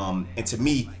 And to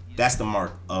me, that's the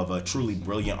mark of a truly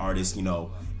brilliant artist,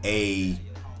 a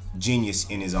genius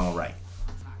in his own right.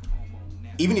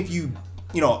 Even if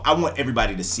I want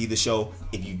everybody to see the show.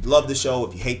 If you love the show,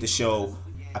 if you hate the show,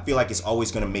 I feel like it's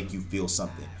always going to make you feel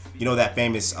something. That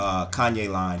famous Kanye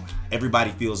line, everybody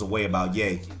feels a way about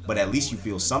Ye, but at least you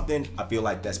feel something. I feel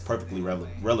like that's perfectly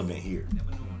relevant here.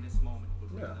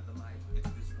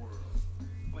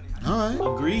 All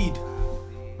right. Agreed.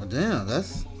 Well, damn,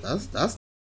 that's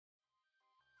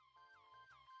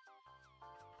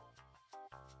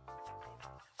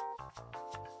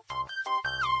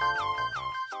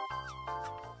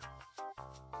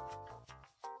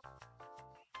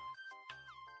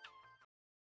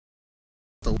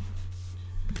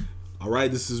All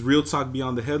right, this is Real Talk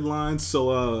Beyond the Headlines.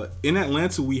 So in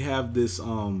Atlanta, we have this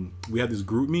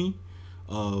group me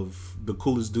of the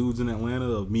coolest dudes in Atlanta,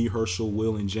 of me, Herschel,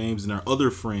 Will, and James, and our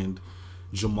other friend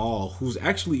Jamal, who's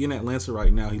actually in Atlanta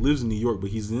right now. He lives in New York,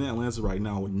 but he's in Atlanta right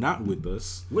now, not with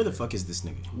us. Where the fuck is this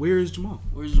nigga? Where is Jamal?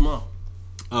 Where's Jamal?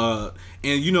 And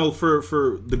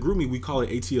for the group me, we call it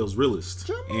ATLs Realest,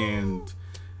 and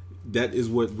that is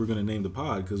what we're gonna name the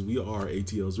pod because we are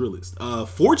ATLs Realest.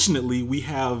 Fortunately, we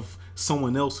have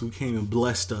someone else who came and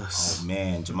blessed us. Oh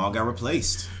man, Jamal got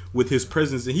replaced with his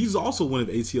presence, and he's also one of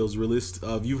ATL's Realest.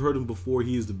 You've heard him before.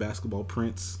 He is the basketball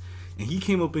prince, and he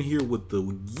came up in here with the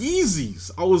Yeezys.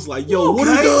 I was like, "Yo, what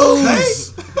are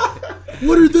those?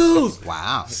 What are those?"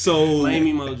 wow. So flame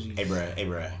emoji. Hey,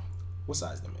 bruh. What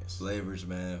size them is? Flavors,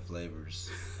 man. Flavors.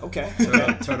 Okay.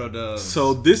 Turtle doves.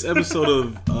 So this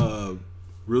episode of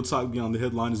Real Talk Beyond the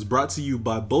Headline is brought to you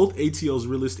by both ATL's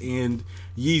Realest and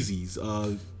Yeezys,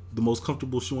 the most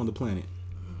comfortable shoe on the planet.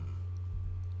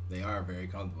 They are very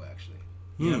comfortable, actually.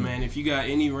 Yeah, man. If you got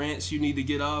any rants you need to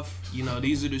get off,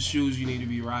 these are the shoes you need to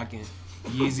be rocking.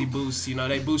 Yeezy Boost.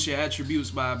 They boost your attributes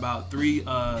by about 3.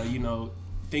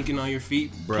 Thinking on your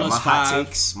feet. Bro,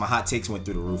 plus my hot takes went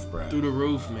through the roof, bro. Through the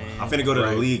roof, man. I'm finna go to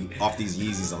the league off these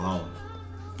Yeezys alone.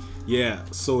 Yeah.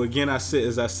 So again,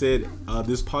 as I said,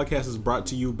 this podcast is brought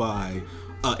to you by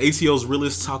ATL's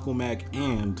Realest, Taco Mac,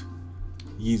 and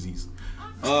Yeezys.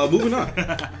 Moving on.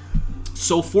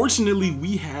 So fortunately,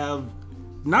 we have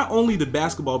not only the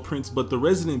basketball prince, but the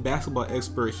resident basketball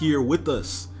expert here with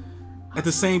us at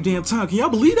the same damn time. Can y'all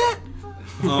believe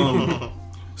that?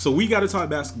 So we got to talk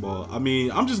basketball. I mean,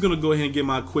 I'm just going to go ahead and get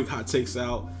my quick hot takes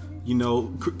out.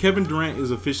 Kevin Durant is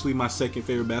officially my second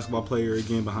favorite basketball player,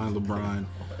 again, behind LeBron.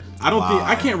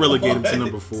 I can't relegate him to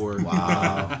number 4.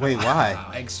 Wow. Wait,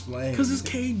 why? Explain. Because it's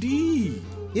KD.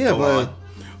 Yeah, but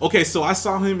okay, so I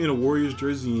saw him in a Warriors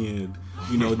jersey, and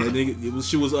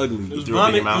she was ugly. It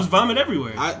was vomit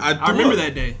everywhere. I remember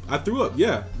that day. I threw up.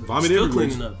 Yeah, vomit Still everywhere.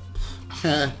 Cleaning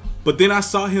up. But then I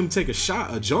saw him take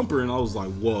a jumper, and I was like,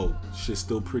 "Whoa, shit's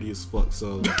still pretty as fuck."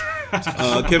 So,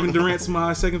 Kevin Durant's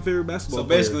my second favorite basketball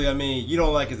player. So basically, I mean, you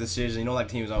don't like his decision, you don't like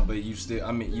teams on, but you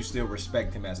still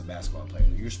respect him as a basketball player.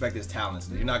 You respect his talents.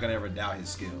 You're not gonna ever doubt his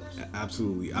skills.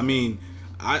 Absolutely. I mean,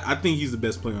 I think he's the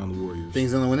best player on the Warriors.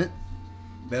 things gonna win it.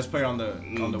 Best player on the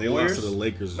they Warriors. lost to the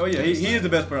Lakers. Oh yeah, he is the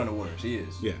best player on the Warriors. He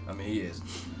is. Yeah. I mean, he is.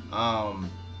 But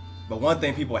one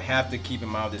thing people have to keep in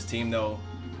mind with this team, though,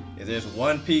 is there's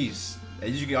one piece that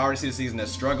you can already see the season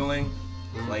that's struggling.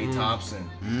 Klay Thompson.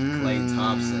 Klay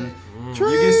Thompson. You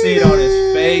can see it on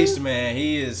his face, man.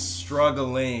 He is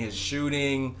struggling. His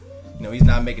shooting. He's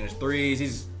not making his threes.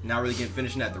 He's not really getting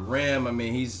finishing at the rim. I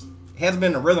mean, he hasn't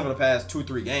been in a rhythm for the past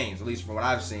 2-3 games, at least from what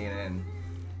I've seen. And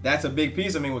that's a big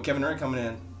piece. I mean, with Kevin Durant coming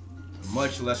in,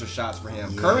 much lesser shots for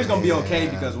him. Yeah. Curry's going to be okay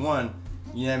because, one,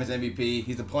 unanimous MVP.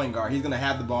 He's the point guard. He's going to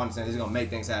have the ball in his hands. He's going to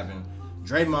make things happen.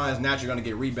 Draymond is naturally going to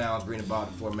get rebounds, bring the ball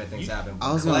before make things happen.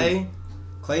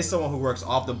 Klay's someone who works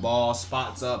off the ball,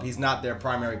 spots up. He's not their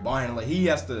primary ball handler. He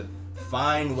has to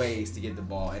find ways to get the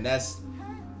ball, and that's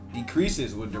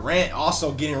decreases with Durant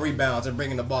also getting rebounds and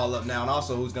bringing the ball up now, and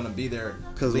also who's going to be there.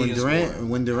 Because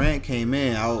when Durant came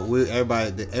in,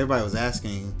 everybody was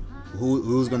asking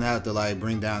who's going to have to like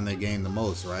bring down their game the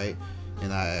most, right?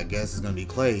 And I guess it's going to be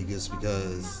Clay, just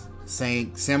because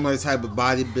similar type of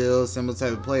body build, similar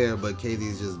type of player, but KD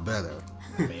is just better.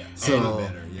 So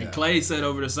and Clay said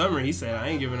over the summer, he said, I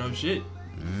ain't giving up shit.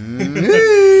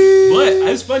 But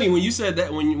it's funny when you said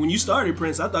that, when you started,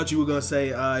 Prince, I thought you were gonna say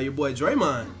your boy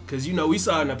Draymond, because we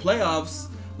saw in the playoffs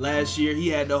last year he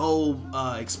had the whole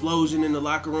explosion in the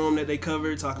locker room that they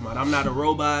covered, talking about I'm not a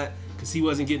robot, because he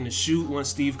wasn't getting to shoot once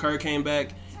Steve Kerr came back.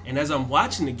 And as I'm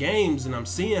watching the games and I'm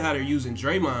seeing how they're using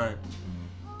Draymond,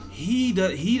 he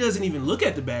doesn't even look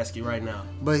at the basket right now.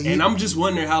 And I'm just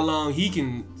wondering how long he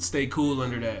can stay cool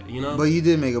under that, But you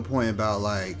did make a point about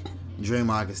like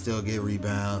Draymond can still get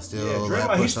rebounds, still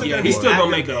he's still gonna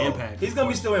make an impact. He's gonna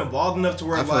be still involved enough to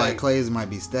where I feel like Clay's might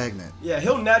be stagnant. Yeah,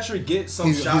 he'll naturally get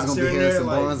some shots he's gonna here be and there. some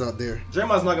Barnes out there.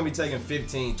 Draymond's not gonna be taking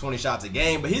 15, 20 shots a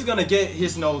game, but he's gonna get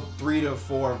his 3 to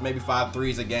 4, maybe 5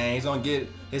 threes a game. He's gonna get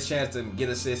his chance to get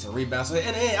assists and rebounds. So,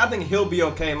 and I think he'll be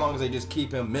okay as long as they just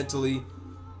keep him mentally,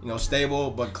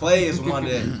 stable. But Clay is one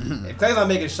that, if Clay's not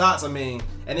making shots, and then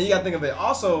you got to think of it.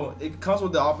 Also, it comes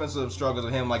with the offensive struggles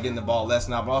of him, like getting the ball less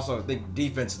now, but also think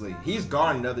defensively. He's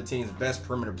guarding the other team's best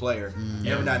perimeter player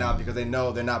every night out because they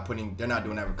know they're not doing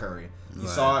that with Curry. You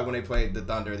saw it when they played the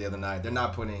Thunder the other night. They're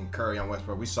not putting Curry on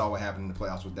Westbrook. We saw what happened in the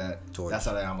playoffs with that. That's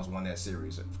how they almost won that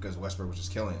series, because Westbrook was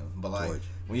just killing him. But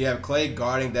when you have Clay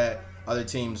guarding that other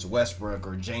team's Westbrook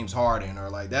or James Harden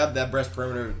or like that best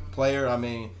perimeter player,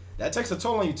 that takes a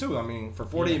toll on you too. For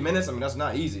 48 minutes, that's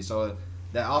not easy. So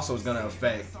that also is going to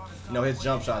affect, his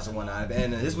jump shots and whatnot.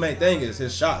 And his main thing is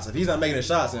his shots. If he's not making the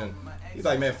shots, and he's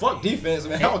like, man, fuck defense,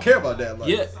 man. I don't care about that.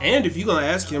 And if you're going to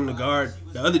ask him to guard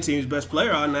the other team's best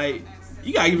player all night,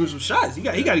 you got to give him some shots. He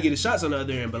got to get his shots on the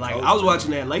other end. But I was watching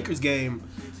that Lakers game.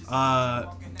 That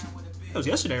was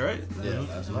yesterday, right? Yeah,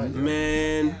 that's right.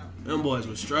 Man, them boys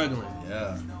were struggling.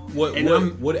 Yeah.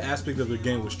 What aspect of the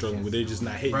game was struggling? Were they just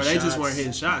not hitting shots? They just weren't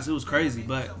hitting shots. It was crazy,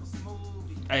 but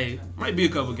hey, might be a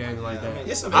couple games like that.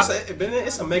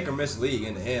 It's a make or miss league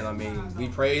in the end. We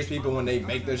praise people when they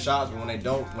make their shots, but when they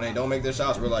don't make their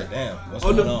shots, we're like, damn, what's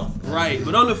going on? Right,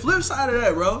 but on the flip side of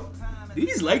that, bro,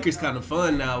 these Lakers kind of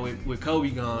fun now with Kobe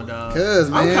gone, dog.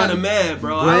 I'm kind of mad,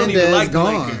 bro. I don't even like the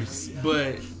Lakers,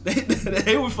 but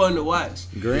they were fun to watch.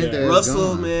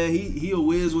 Russell, man, he a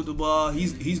whiz with the ball.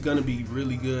 He's gonna be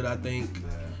really good, I think.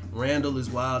 Randall is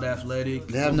wild athletic.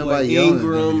 They have nobody yelling at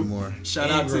them anymore.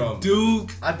 Shout out to Duke.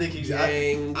 I think he's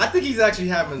actually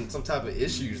having some type of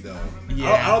issues though.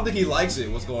 Yeah. I don't think he likes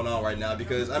it, what's going on right now,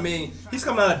 because he's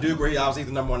coming out of Duke where he obviously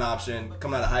the number one option,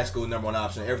 coming out of high school, number one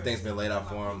option. Everything's been laid out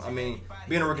for him.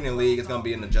 Being a rookie in the league, it's gonna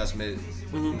be an adjustment.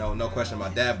 No question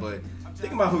about that. But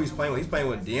think about who he's playing with. He's playing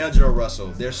with D'Angelo Russell.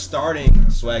 They're starting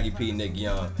Swaggy P, Nick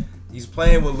Young. He's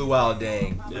playing with Luol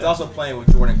Deng. He's also playing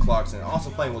with Jordan Clarkson. Also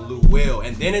playing with Lou Will.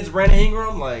 And then it's Brandon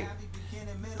Ingram.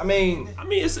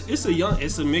 It's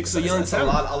a mix of young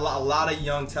talent. A lot of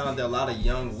young talent. There are a lot of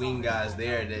young wing guys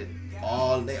there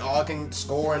that they all can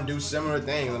score and do similar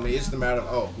things. It's just a matter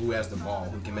of who has the ball,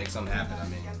 who can make something happen.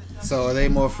 So are they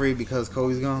more free because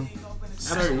Kobe's gone?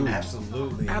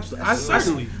 Absolutely.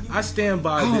 I stand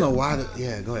by. I don't know why.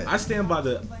 Go ahead. I stand by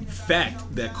the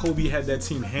fact that Kobe had that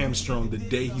team hamstrung the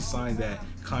day he signed that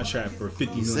contract for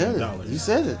 $50 million. You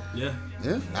said it. Yeah.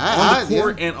 On the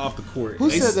court and off the court. Who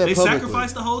said that they publicly?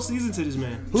 sacrificed the whole season to this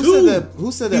man.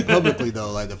 Who said that publicly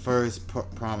though? Like the first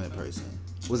prominent person.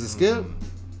 Was it Skip?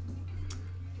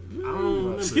 I don't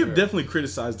remember. Skip definitely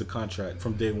criticized the contract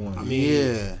from day one.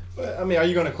 But, are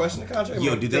you going to question the contract?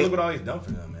 Yo, look what all he's done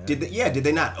for them, man. Did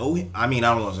they not owe him? I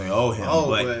don't want to say owe him,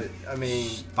 but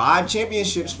 5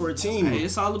 championships for a team. Hey,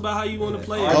 it's all about how you want to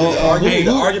play.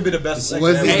 Arguably the best.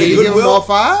 Did he give them all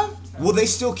 5? Well, they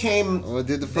still came. Or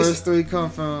did the first 3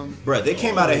 come from? Bruh, they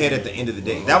came out ahead at the end of the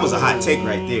day. That was a hot take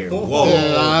right there. Whoa.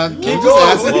 Keep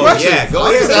asking questions. Yeah,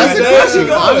 go ahead.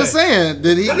 I'm just saying,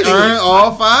 did he earn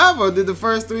all 5, or did the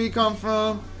first 3 come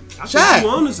from Shaq? You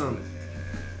on to something?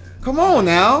 Come on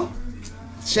now.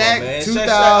 Shaq,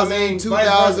 2000,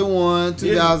 2001,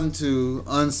 2002,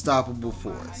 unstoppable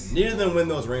force. Neither of them win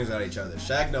those rings out of each other.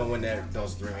 Shaq don't win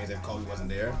those 3 rings if Kobe wasn't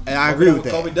there. And I agree with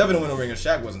that. Kobe definitely won a ring if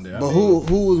Shaq wasn't there. But who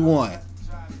was one?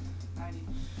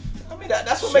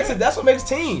 That's what makes it. That's what makes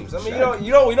teams. You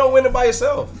don't win it by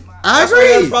yourself. I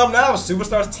agree. The problem now is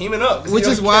superstars teaming up. Which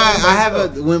is why I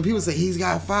have when people say he's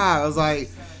got 5, I was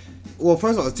like, well,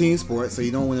 first of all, it's team sport, so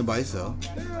you don't win it by yourself.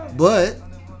 But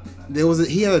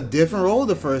he had a different role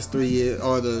the first 3 years,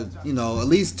 or at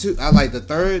least two. I like the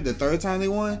third time they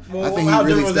won. Well, I think how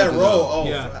he really different was that stepped it role? up. Oh,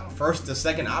 Yeah. first to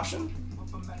second option?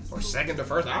 Or second to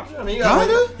first option? I mean,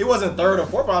 Kinda. he wasn't third or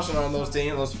fourth option on those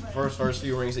teams, those first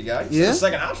few rings he got. He was Yeah.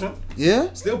 second option. Yeah,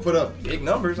 Still put up big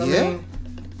numbers. I Yeah. mean,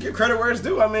 give credit where it's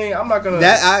due. I mean, I'm not gonna.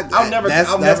 That's I'll never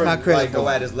my credit like go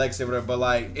for it. at his legacy or whatever. But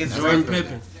like, it's Jordan great.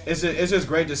 Pippen. It's just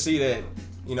great to see that.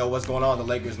 What's going on with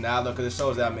the Lakers now, though, because it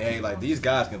shows that, I mean, hey, like, these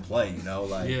guys can play,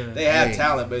 like, Yeah. they have Hey.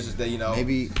 talent, but it's just that,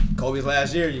 maybe Kobe's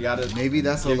last year, you got to. maybe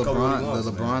that's what give Kobe what he wants,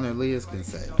 the man. LeBron or Elias can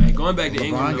say. Hey, going back to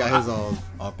Ingram, LeBron though, got his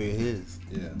all through his.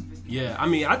 Yeah. Yeah, I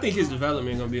mean, I think his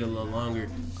development gonna be a little longer.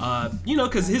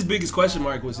 Because his biggest question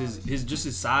mark was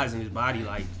his size and his body,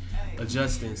 like,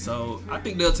 adjusting. So I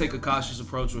think they'll take a cautious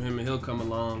approach with him, and he'll come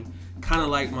along. Kind of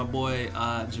like my boy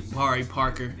Jabari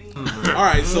Parker. All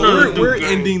right, so we're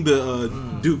ending the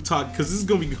Duke talk because this is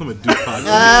gonna become a Duke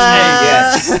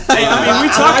podcast. Hey, I mean,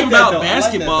 we're I talking like that, about though. I like that,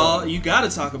 basketball. though. You got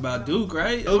to talk about Duke,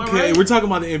 right? Am I Okay, right? we're talking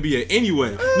about the NBA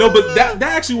anyway. No, but that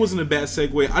actually wasn't a bad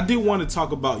segue. I did want to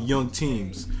talk about young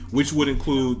teams, which would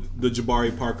include the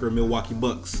Jabari Parker Milwaukee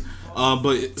Bucks.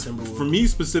 But for me,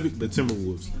 specific the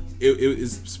Timberwolves. It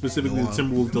is specifically the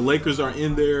Timberwolves. The Lakers are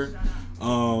in there.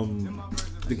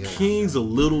 The Kings a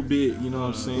little bit. You know what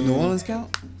I'm saying? New Orleans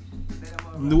count?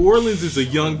 New Orleans is a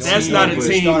young team. That's not a but-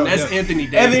 team. That's Anthony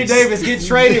Davis. Anthony Davis, get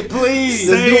traded, please.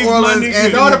 The New Orleans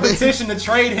Start a Anthony petition to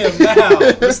trade him now.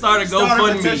 Let's start a Start a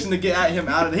GoFundMe. petition to get him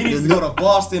out of there. He needs to go to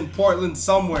Boston, Portland,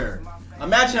 somewhere.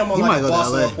 Imagine him on He might like go to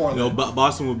Boston LA. or Portland. No,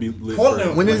 Boston would be lit. Portland,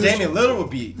 first. When is his- Damian Lillard would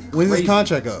be. When's his crazy.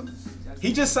 contract up?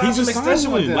 He just He signed some just signed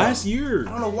extension with one them last year.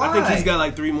 I don't know why. I think he's got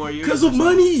like 3 more years. Because or of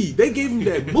something. money. They gave him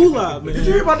that moolah, man. Did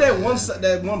you hear about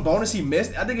that one bonus he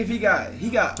missed? I think if he got on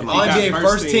NBA got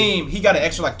first first team, he got an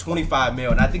extra like $25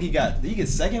 million. I think did he get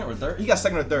second or third? He got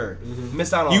second or third.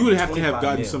 Missed out on. You would have to have $25 gotten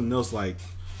million. something else like.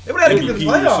 They would have to get the MVP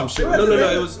or some playoffs. shit. They would have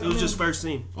No, to- it was just first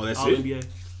team. Oh, that's All it? NBA.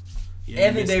 Yeah,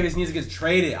 Anthony he missed Davis needs to get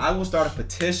traded. I will start a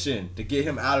petition to get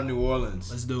him out of New Orleans.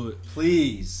 it. Let's do it.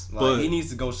 Please, like, But- he needs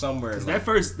to go somewhere. Is like-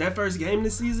 that first game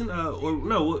this season? Or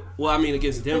no? Well, I mean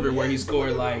against Denver where he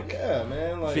scored like yeah,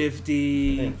 man, like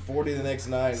 50, and 40 the next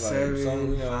night. Like,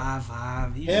 7,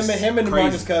 5. Him and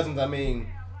DeMarcus Cousins. I mean,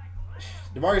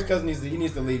 DeMarcus Cousins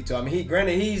needs to leave too. I mean,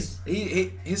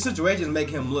 his situations make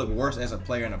him look worse as a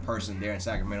player and a person there in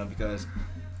Sacramento because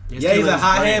he's a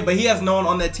hothead, but he has no one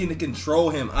on that team to control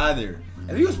him either.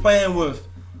 If he was playing with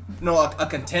a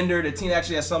contender, the team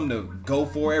actually has something to go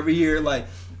for every year, like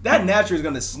that naturally is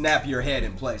gonna snap your head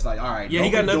in place. Like, all right, Yeah,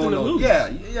 he don't got be nothing doing to lose.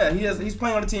 Yeah, he's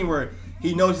playing on a team where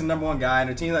he knows he's the number one guy, and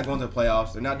the team's not going to the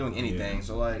playoffs. They're not doing anything.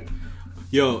 So like,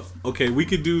 Yo, okay, we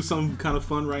could do something kind of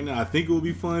fun right now. I think it would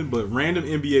be fun, but random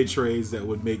NBA trades that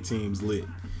would make teams lit.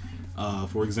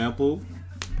 For example,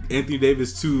 Anthony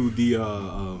Davis to the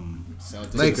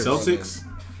Lakers. Celtics.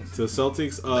 To the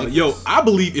Celtics. Yo, I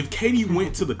believe if KD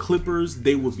went to the Clippers,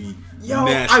 they would be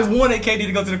nasty. I wanted KD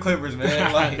to go to the Clippers,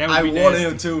 man. Like, That would I be wanted nasty.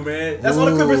 him to, man. That's all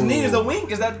the Clippers Ooh. need is a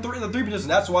wing. Is that the three position?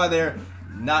 That's why they're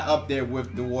not up there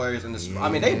with the Warriors and the. I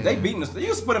mean, they beaten us.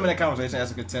 You can put them in that conversation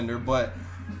as a contender, but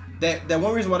that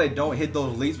one reason why they don't hit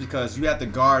those leaps because you have to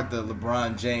guard the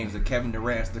LeBron James, the Kevin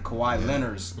Durant, the Kawhi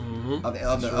Leonards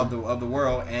of the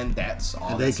world, and that's all.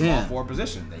 And they that small can. forward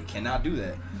position. They cannot do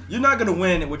that. You're not gonna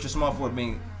win with your small forward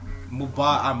being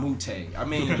Mubah Amute. I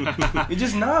mean, you're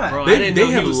just not. Bro, I They didn't know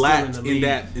he have was still lacked in the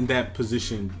league. in that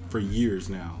position for years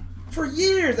now. For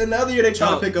years, and the other year they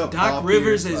try to pick up Doc Paul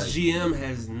Rivers Pierce, as like- GM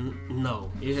has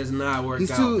it has not worked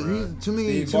He's out. too. bro. He's to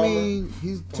me. Steve To me,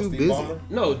 he's too Steve busy. Ballmer?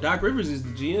 No, Doc Rivers is the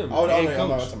GM. Oh, no, and I'm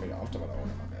coach. talking about the owner,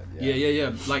 my bad.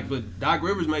 Yeah. Like, but Doc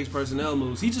Rivers makes personnel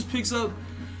moves. He just picks up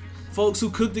folks who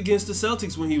cooked against the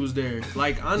Celtics when he was there.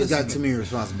 Like, honestly, He's got too many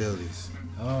responsibilities.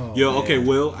 Yo, okay,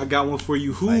 Will, I got one for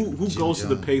you. Who Like who Jim goes to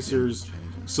the Jones. Pacers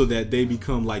so that they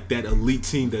become like that elite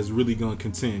team that's really gonna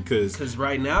contend? Because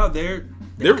right now they're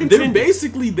they're contending.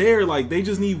 basically there. Like they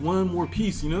just need one more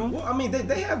piece, you know? Well, I mean,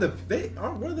 they have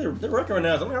what are their record right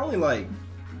now? I mean, only like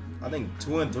I think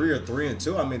 2-3 or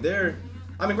 3-2.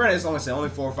 I mean, granted, it's only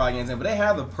 4 or 5 games in, but they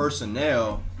have the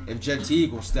personnel. If Jet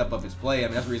Teague will step up his play, I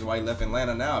mean, that's the reason why he left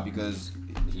Atlanta now because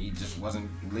he just wasn't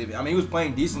living. I mean, he was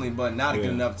playing decently, but not good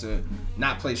enough to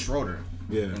not play Schroeder.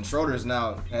 Yeah. And Schroeder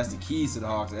now has the keys to the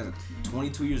Hawks. As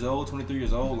 22 years old, 23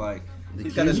 years old, like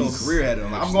he's got his own keys. career ahead of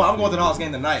him. I'm going to the Hawks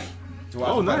game tonight to watch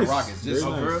Oh, him play the nice. Rockets. Just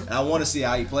Very nice. and I want to see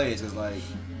how he plays because like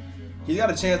he's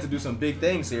got a chance to do some big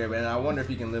things here, man. I wonder if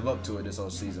he can live up to it this whole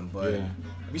season. But Yeah.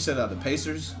 we said the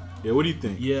Pacers. Yeah, what do you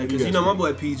think? Yeah, What do because guys my think?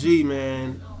 boy PG,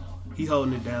 man, he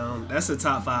holding it down. That's a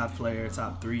top 5 player,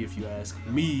 top 3 if you ask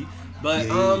me. But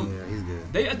Yeah, he's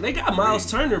good. they got Miles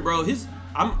Turner, bro.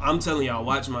 I'm telling y'all,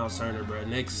 watch Miles Turner, bro.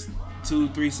 Next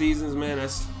 2-3 seasons, man,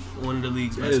 that's one of the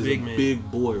league's That best is big a men.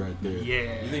 big boy right there.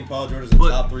 Yeah. You think Paul George is a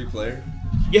top 3 player?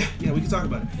 Yeah, we can talk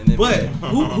about it. And then- But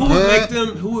who would make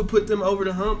them? Who would put them over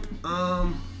the hump?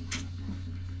 I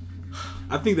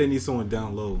think they need someone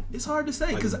down low. It's hard to say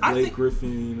Like because Blake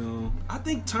Griffin, you know. I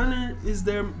think Turner is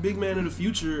their big man of the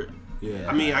future. Yeah.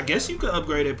 I mean, I guess you could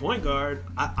upgrade at point guard.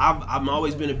 I've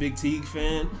always been a big Teague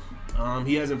fan.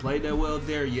 He hasn't played that well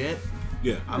there yet.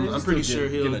 Yeah. I'm pretty sure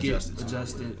he'll get adjusted.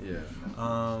 adjusted. Yeah.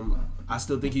 I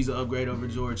still think he's an upgrade over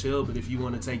George Hill, but if you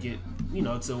want to take it,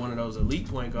 to one of those elite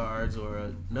point guards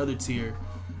or another tier,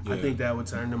 I think that would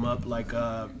turn them up. Like,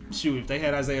 if they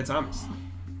had Isaiah Thomas,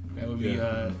 that would be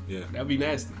that'd be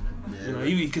nasty.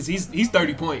 Because he's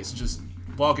 30 points just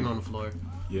walking on the floor.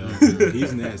 Yeah,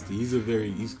 he's nasty.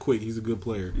 He's quick. He's a good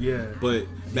player. Yeah. But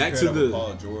back to the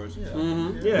Paul George. Yeah.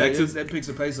 That picks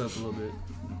the pace up a little bit.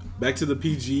 back to the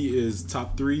PG is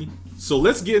top 3. So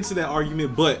let's get into that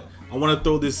argument. But I want to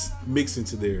throw this mix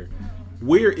into there.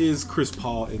 Where is Chris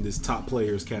Paul in this top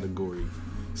players category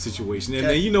situation? And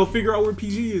then figure out where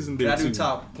PG is in there. Can I do too.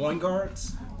 top point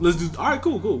guards? Let's do. All right,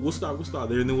 cool. We'll start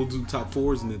there, and then we'll do top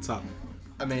 4s and then top.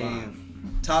 I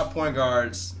mean, top point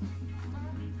guards.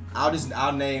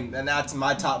 I'll name, and that's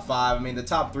my top 5. I mean, the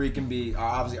top 3 are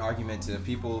obviously argumentative.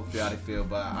 People feel how they feel,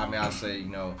 but I mean, I'll say,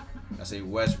 I say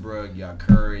Westbrook, you have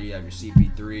Curry, you have your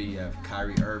CP3, you have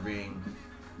Kyrie Irving,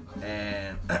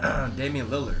 and Damian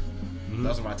Lillard. Mm-hmm.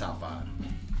 Those are my top 5.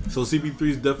 So CP3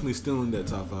 is definitely still in that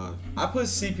top 5. I put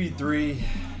CP3.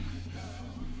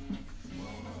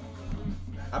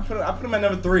 I put him at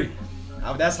number 3.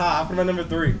 That's how I put him at number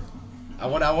 3. I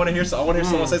want to hear someone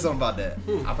say something about that.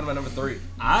 I put him at number 3.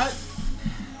 I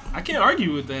can't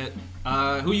argue with that.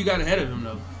 Who you got ahead of him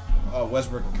though? Oh,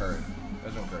 Westbrook and Curry.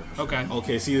 Westbrook and Curry. For sure.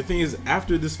 Okay. See, the thing is,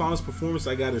 after this finals performance,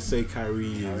 I gotta say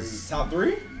Kyrie is Top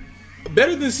 3?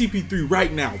 better than CP3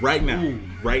 right now.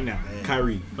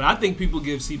 Kyrie. But I think people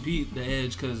give CP the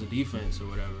edge because of defense or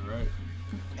whatever, right?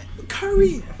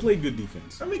 Kyrie played good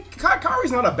defense. I mean,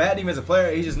 Kyrie's not a bad defensive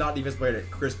player. He's just not the defensive player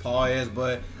that Chris Paul is.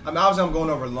 But I mean, obviously, I'm going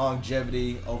over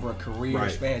longevity, over a career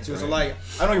span too. So like,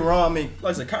 I don't get me wrong. I mean,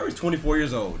 like I said, Kyrie's 24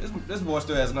 years old. This boy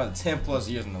still has another 10 plus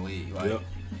years in the league. Like,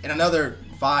 in another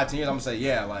 5-10 years, I'm gonna say,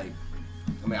 yeah, like.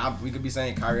 I mean, we could be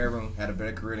saying Kyrie Irving had a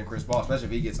better career than Chris Paul, especially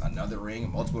if he gets another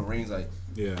ring, multiple rings. Like,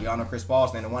 we all know Chris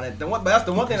Paul's thing. But that's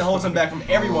the one thing that holds him back from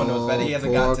everyone knows that he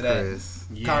hasn't gotten to that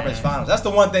conference finals. That's the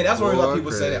one thing. That's where a lot of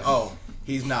people say that,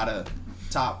 he's not a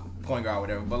top point guard or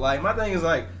whatever. But like, my thing is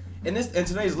like, in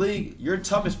today's league, your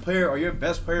toughest player or your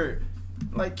best player,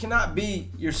 like, cannot be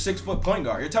your 6-foot point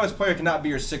guard. Your toughest player cannot be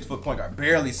your 6-foot point guard.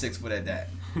 Barely 6 foot at that.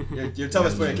 Your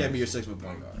toughest player can't be your 6-foot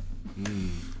point guard.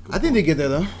 I think they get there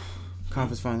though.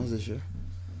 Conference finals this year.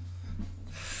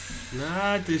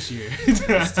 Not this year.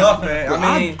 It's tough, man.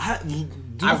 I mean,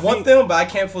 I want them, but I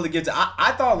can't fully get to.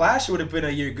 I thought last year would have been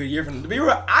a good year for them. To be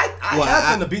real, I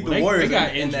have them to beat the Warriors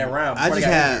in that round.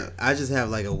 I just have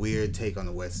like a weird take on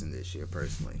the Western this year,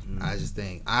 personally.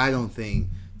 I don't think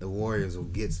the Warriors will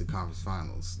get to the conference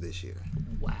finals this year.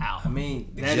 Wow. I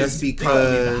mean, because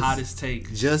the hottest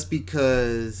take. Just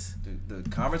because the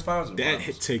conference finals. That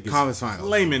take is conference finals.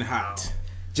 flaming hot.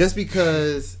 Just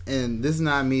because, and this is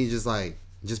not me just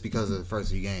because of the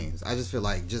first few games. I just feel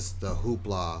like just the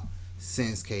hoopla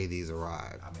since KD's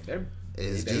arrived. I mean,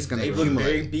 is just going to be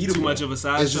very beatable. Too much of a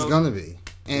sideshow. It's just going to be.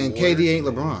 And KD ain't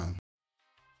LeBron.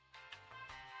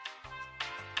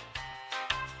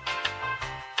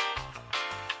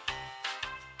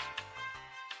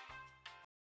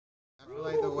 I feel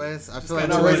like the West, I feel like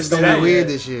the West is going to be weird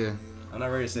this year. I'm not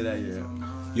ready to say that yet.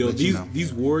 Yo,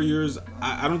 these Warriors,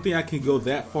 I don't think I can go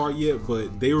that far yet,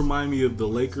 but they remind me of the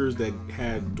Lakers that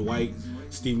had Dwight,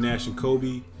 Steve Nash, and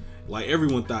Kobe. Like,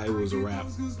 everyone thought it was a wrap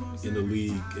in the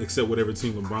league, except whatever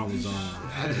team LeBron was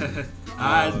on.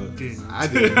 I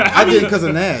did because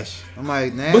of Nash. I'm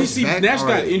like, Nash. But see, Nash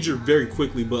got injured very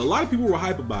quickly, but a lot of people were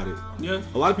hype about it. Yeah.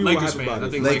 A lot of people Lakers were hype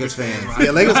about it. Lakers fans.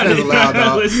 Yeah, Lakers fans are loud,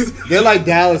 dog. They're like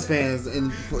Dallas fans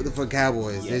for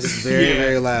Cowboys. They're just very,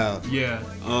 very loud. Yeah.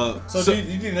 So do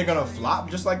you think they're going to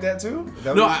flop just like that, too?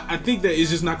 No, I think that it's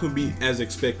just not going to be as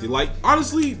expected. Like,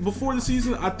 honestly, before the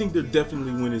season, I think they're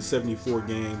definitely winning 74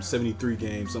 games, 73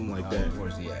 games, something like that.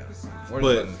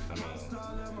 But,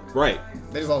 right.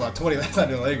 They just lost by 20 last night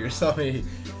to the Lakers. So, I mean,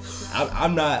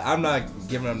 I'm not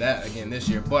giving them that again this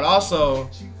year. But also,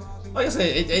 like I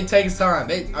said, it takes time.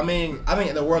 I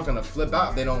think the world's going to flip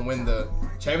out if they don't win the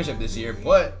championship this year.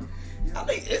 But I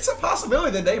think it's a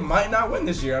possibility that they might not win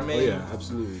this year. I mean, yeah,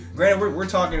 absolutely. Granted, we're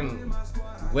talking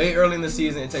way early in the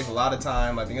season. It takes a lot of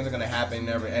time. Like things are gonna happen.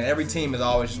 And every team is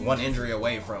always just one injury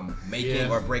away from making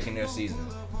or breaking their season.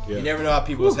 Yeah. You never know how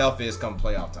people's health is come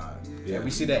playoff time. Yeah,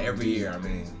 we see that every year. I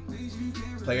mean,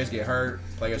 players get hurt,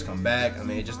 players come back. I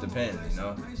mean, it just depends, you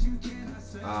know.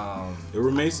 It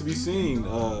remains to be seen.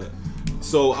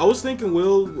 So I was thinking,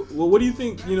 Will, what do you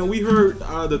think? You know, we heard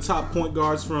the top point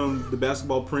guards from the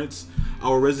Basketball Prince,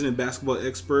 our resident basketball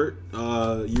expert.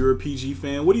 You're a PG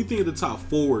fan. What do you think of the top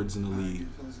forwards in the league?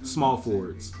 Small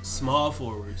forwards. Small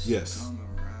forwards. Yes.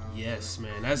 Yes,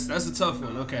 man. That's a tough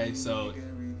one. Okay, so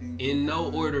in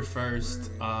no order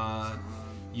first,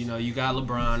 you know, you got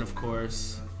LeBron, of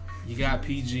course. You got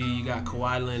PG. You got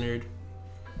Kawhi Leonard.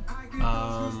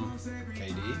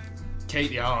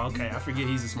 KD. Oh, okay. I forget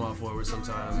he's a small forward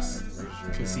sometimes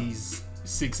because he's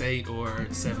 6'8" or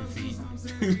 7 feet.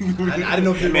 I didn't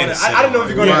know if you're going. I didn't know if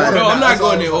you're going in order. No, I'm not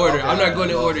going in order. I'm not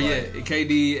going in order yet.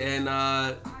 KD and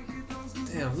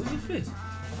damn, who's the fifth?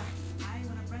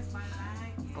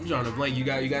 I'm drawing a blank. You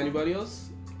got anybody else?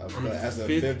 As the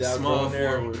Fifth small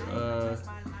forward.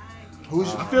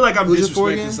 I feel like I'm who's your four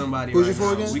disrespecting again? somebody. Who's right your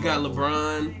four now. again? We got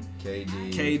LeBron,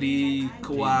 KD,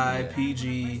 Kawhi,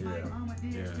 PG.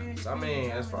 I mean,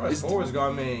 as far as forwards go,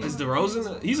 I mean, Is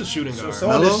DeRozan? He's a shooting guard.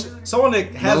 Someone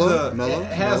that has Melo?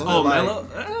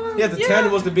 Melo. He has the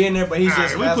tangibles to be in there, but he's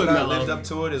just we has put not Melo. lived up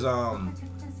to it. Is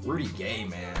Rudy Gay,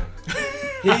 man.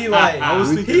 He he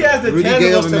has the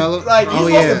tangibles to like. He's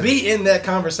supposed to be in that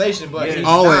conversation, but he's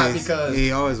not because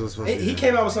he always was supposed to. He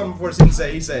came out with something before the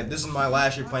season. He said, "This is my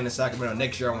last year playing in Sacramento.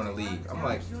 Next year I want to leave." I'm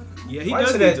like, yeah, he why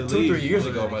does say need that to leave. 2-3 years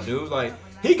ago, my dude. Like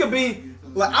he could be.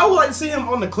 Like I would like to see him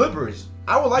on the Clippers.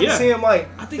 I would like to see him like.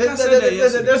 I think I said that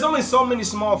yesterday. There's only so many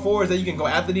small forwards that you can go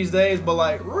after these days, but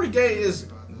like Rudy Gay is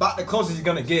about the closest he's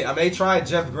gonna get. I mean, they tried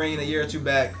Jeff Green a year or two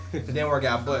back, it didn't work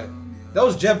out. But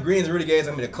those Jeff Greens and Rudy Gays,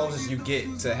 I mean, the closest you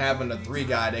get to having a 3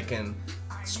 guy that can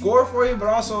score for you, but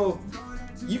also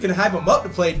you can hype him up to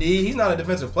play D. He's not a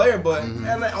defensive player, but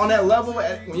on that level,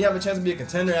 when you have a chance to be a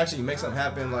contender, actually make something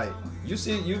happen, like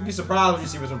you'd be surprised when you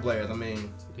see with some players. I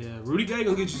mean. Yeah, Rudy Gay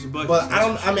gonna get you some buckets. But I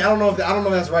don't know if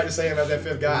that's right to say him as that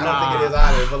 5th guy. I don't think it is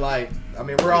either. But like, I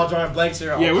mean, we're all drawing blanks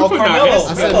here. Yeah, we're putting our Carmelo. guesses.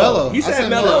 I said Melo. He said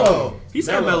Melo. He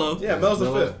said Melo. Yeah, Melo's the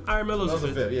 5th. All right, Melo's the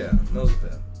 5th. Yeah, Melo's the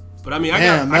 5th. But I mean, I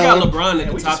got LeBron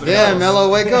at the top of the Yeah, house. Melo,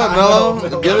 wake up, Melo.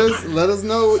 Let us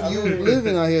know what you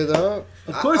living out here, dog.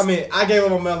 Of course. I mean, I gave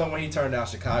him a Melo when he turned down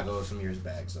Chicago some years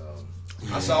back. So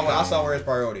I saw where his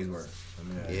priorities were.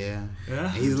 I mean,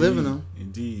 Yeah. He's living them.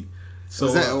 Indeed. So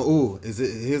is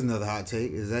it? Here's another hot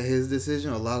take. Is that his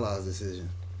decision or Lala's decision?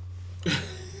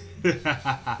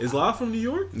 Is Lala from New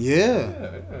York?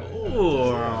 Yeah.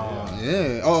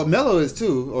 Oh, Melo is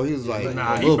too. Or he was like,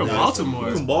 Nah, he's from Baltimore.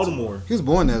 He's from Baltimore. He was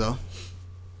born there though.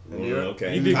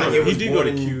 Okay. He did go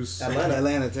to Q's.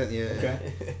 Atlanta, yeah.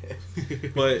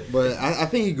 Okay. But I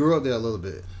think he grew up there a little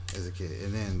bit as a kid,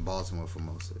 and then Baltimore for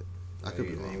most of it. I could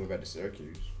be Then he wrong. went back to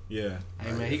Syracuse. Yeah.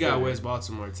 Hey man, he got West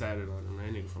Baltimore tatted on him.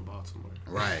 That nigga from Baltimore.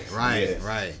 Right.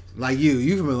 Like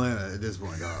you from Atlanta at this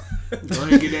point, dog. Go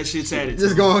ahead and get that shit tatted.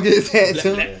 Just go and get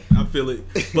tattooed. I feel it.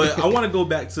 But I want to go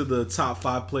back to the top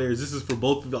 5 players. This is for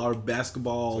both of our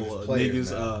basketball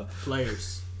players, niggas.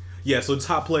 Players. Yeah, so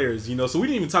top players, you know. So we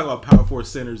didn't even talk about power forward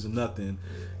centers or nothing.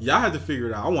 Y'all had to figure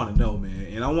it out. I want to know, man.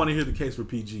 And I want to hear the case for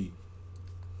PG.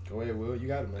 Go ahead, Will. You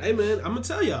got it, man. Hey man, I'm gonna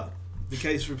tell y'all the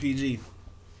case for PG.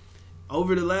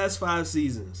 Over the last 5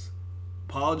 seasons,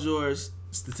 Paul George's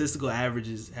statistical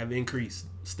averages have increased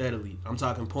steadily. I'm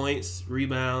talking points,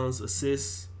 rebounds,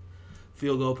 assists,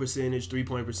 field goal percentage,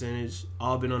 3-point percentage,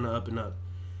 all been on the up and up.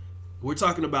 We're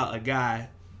talking about a guy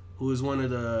who is one of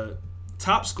the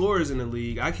top scorers in the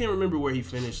league. I can't remember where he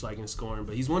finished like in scoring,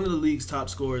 but he's one of the league's top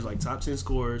scorers, like top 10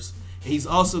 scorers. And he's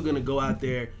also gonna go out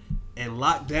there and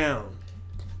lock down,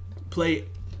 play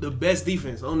the best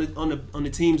defense on the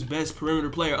team's best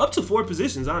perimeter player, up to 4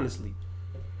 positions, honestly.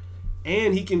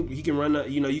 And he can run the,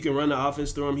 you can run the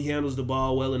offense through him. He handles the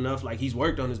ball well enough, like he's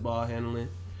worked on his ball handling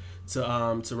to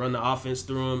run the offense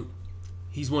through him.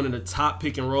 He's one of the top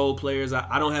pick and roll players.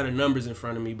 I don't have the numbers in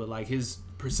front of me, but like his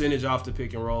percentage off the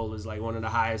pick and roll is like one of the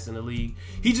highest in the league.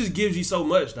 He just gives you so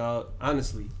much, dog.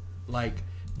 Honestly, like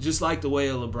just like the way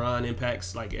a LeBron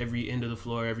impacts like every end of the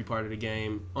floor, every part of the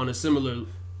game on a similar.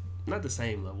 Not the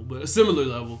same level, but a similar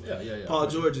level. Yeah. Paul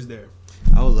George is there.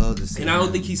 I would love to see. And I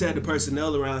don't think he's had the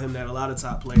personnel around him that a lot of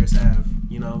top players have,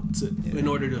 in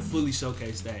order to fully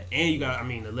showcase that. And you got,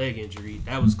 the leg injury.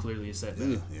 That was clearly a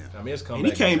setback. Yeah. I mean, it's come And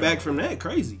he came back from that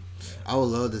crazy. I would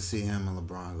love to see him and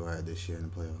LeBron go at this year in the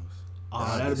playoffs.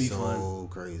 Oh, that'd be so fun.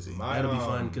 crazy. That'd be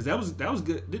fun because that was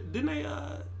good. Didn't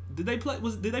Did they play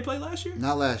last year?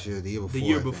 Not last year. The year before. The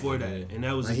year before that, and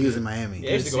that was he was in Miami. Yeah,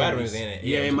 he used to go at him when he was in it.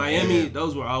 Yeah, in Miami,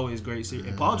 those were always great series.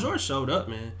 And Paul George showed up,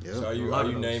 man. Yep. So are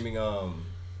you naming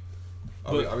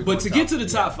But to get to the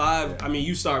top 5, I mean,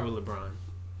 you start with LeBron.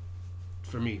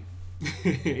 For me,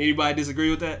 anybody disagree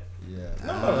with that? Yeah.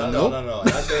 No.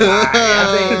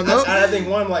 I think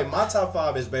one, like, my top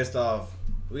 5 is based off.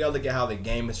 We gotta look at how the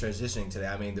game is transitioning today.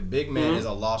 I mean, the big man is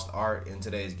a lost art in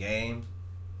today's game,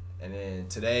 and then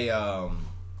today, I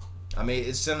mean,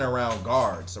 it's centered around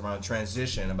guards, around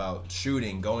transition, about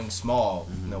shooting, going small,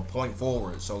 point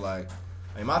forward. So, like,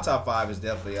 I mean, my top 5 is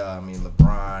definitely,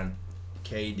 LeBron,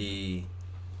 KD.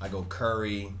 I go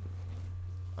Curry,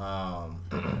 LeBron,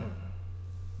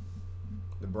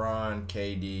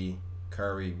 KD,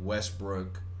 Curry,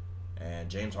 Westbrook, and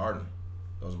James Harden.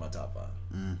 Those are my top 5.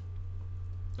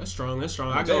 That's strong. James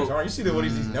Harden, you see what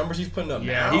these numbers he's putting up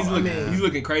now? He's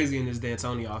looking crazy in this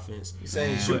D'Antoni offense. He's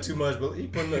saying he shoot too much, but he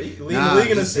leading the league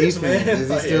in assists, man. Is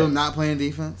he still not playing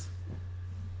defense?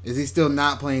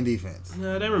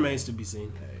 No, that remains to be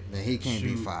seen. Then he can't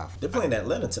be 5. They're playing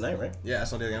Atlanta tonight, right? Yeah,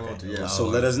 that's what they're going to. Yeah. So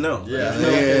let us know.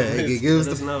 Yeah. Give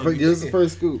us the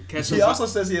first scoop. He also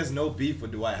says he has no beef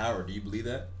with Dwight Howard. Do you believe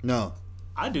that? No.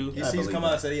 I do. He's come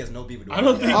out and said he has no beef with Dwight I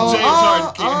don't think Howard. James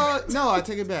Harden cares. No, I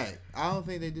take it back. I don't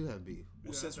think they do have beef.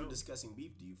 Well, since we're discussing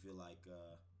beef, do you feel like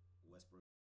Westbrook?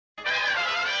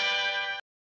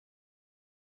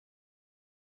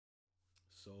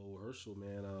 So Herschel,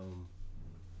 man,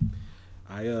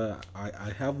 I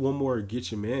have one more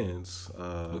Getcha Manz.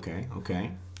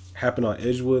 Okay. Happened on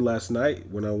Edgewood last night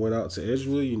when I went out to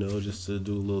Edgewood, just to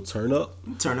do a little turn up.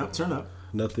 Turn up.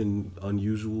 Nothing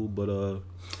unusual, but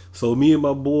so me and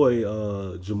my boy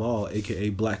Jamal, aka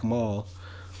Black Mall,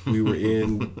 we were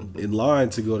in line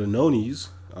to go to Noni's.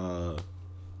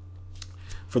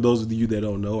 For those of you that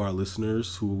don't know, our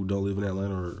listeners who don't live in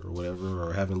Atlanta or whatever,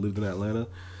 or haven't lived in Atlanta,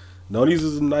 Noni's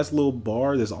is a nice little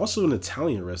bar. There's also an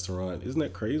Italian restaurant. Isn't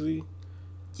that crazy?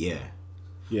 Yeah.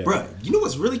 Bruh, you know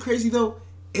what's really crazy though?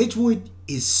 Edgewood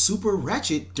is super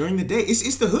ratchet during the day.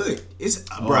 It's the hood.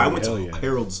 I went to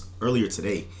Harold's earlier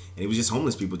today, and it was just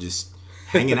homeless people just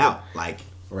hanging out, like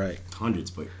right, hundreds.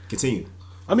 But continue.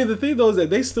 I mean, the thing though is that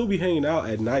they still be hanging out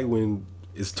at night when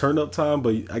it's turn up time,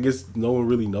 but I guess no one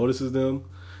really notices them.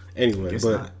 Anyway,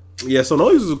 but yeah, so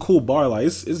Noni's is a cool bar. Like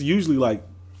it's usually like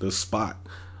the spot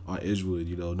on Edgewood.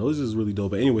 Noni's is really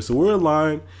dope. But anyway, so we're in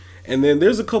line. And then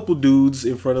there's a couple dudes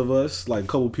in front of us, like a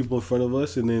couple people in front of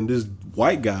us, and then this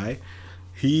white guy,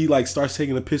 he like starts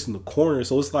taking a piss in the corner.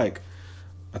 So it's like,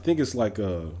 I think it's like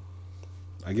the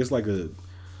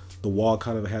wall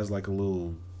kind of has like a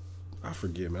little, I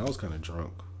forget, man, I was kind of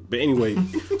drunk. But anyway,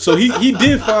 so he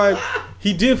did find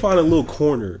a little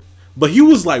corner, but he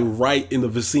was like right in the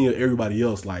vicinity of everybody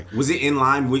else. Like, was it in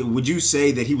line? Would you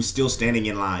say that he was still standing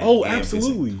in line? Oh,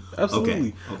 absolutely.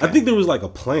 Okay. I think there was like a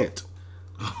plant.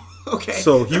 Okay,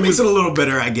 so he makes it a little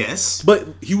better, I guess. But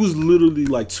he was literally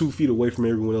like 2 feet away from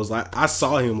everyone else. I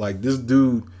saw him, like this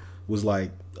dude was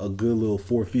like a good little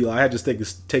 4 feet. I had to take a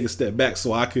step back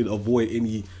so I could avoid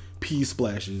any pee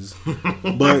splashes.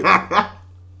 But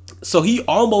so he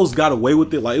almost got away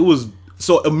with it. Like it was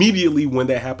so immediately when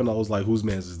that happened, I was like, "Whose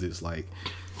man's is this? Like,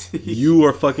 you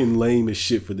are fucking lame as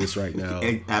shit for this right now."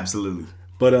 Absolutely.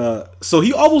 But so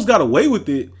he almost got away with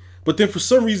it. But then for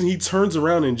some reason he turns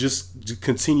around and just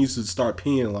continues to start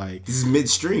peeing like this is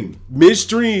midstream,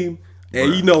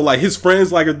 and like his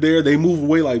friends like are there. They move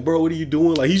away like, bro, what are you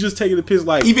doing? Like he's just taking a piss.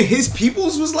 Like even his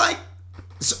peoples was like,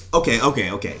 okay.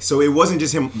 So it wasn't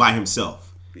just him by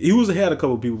himself. He had a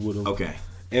couple people with him. Okay,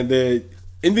 and then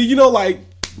they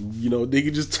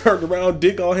could just turn around,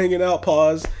 dick all hanging out,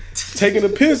 pause, taking a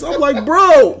piss. I'm like,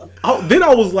 bro. Then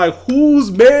I was like, whose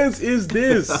man's is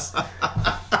this?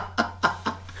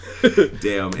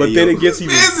 Damn, but then it gets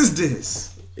even. Is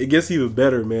this? It gets even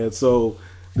better, man. So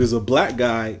there's a black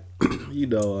guy,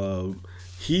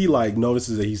 he like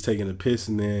notices that he's taking a piss,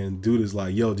 and then dude is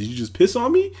like, "Yo, did you just piss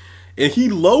on me?" And he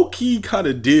low key kind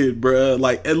of did, bruh.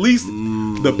 Like at least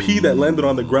the pee that landed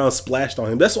on the ground splashed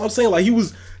on him. That's what I'm saying. Like he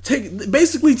was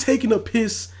basically taking a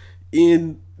piss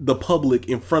in the public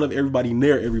in front of everybody,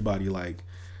 near everybody. Like,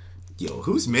 yo,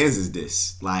 whose man's is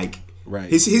this? Like,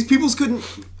 right? His peoples couldn't,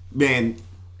 man.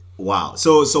 Wow.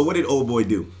 So what did old boy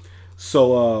do?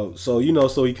 So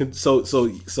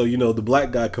the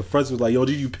black guy confronts him like, "Yo,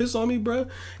 did you piss on me, bro?"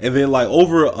 And then like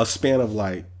over a span of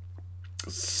like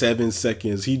 7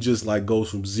 seconds, he just like goes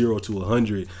from 0 to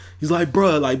 100. He's like,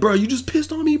 bro, you just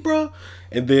pissed on me, bro.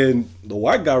 And then the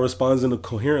white guy responds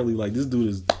incoherently like, this dude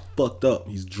is fucked up.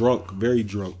 He's drunk, very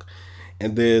drunk.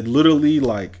 And then literally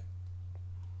like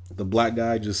The black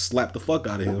guy just slapped the fuck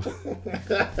out of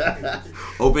him.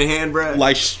 Open hand, bro.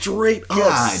 Like straight up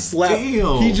God slap.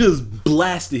 damn. He just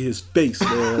blasted his face,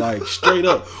 man. Like straight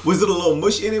up. Was it a little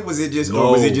mush in it? Was it just, No.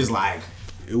 or was it just like,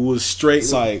 It was straight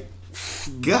like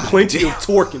God plenty damn. of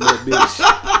torque in that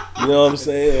bitch. You know what I'm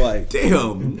saying? Like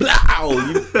Damn.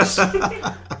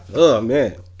 oh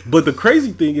man. But the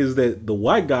crazy thing is that the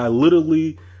white guy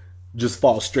literally just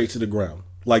falls straight to the ground.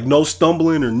 Like no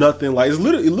stumbling or nothing. Like it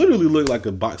literally looked like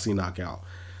a boxing knockout.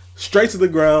 Straight to the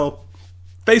ground,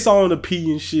 face all in the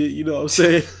pee and shit, you know what I'm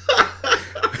saying?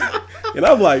 And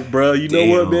I'm like, bro, you know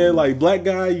what, man? Like black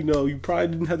guy, you know, you probably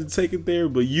didn't have to take it there,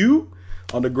 but you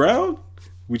on the ground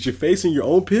with your face in your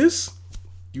own piss,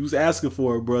 you was asking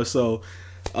for it, bro. So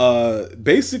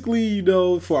basically, you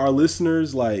know, for our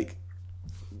listeners, like,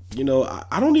 you know,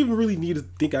 I don't even really need to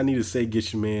say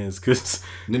Getcha Manz, because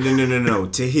No.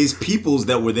 To his peoples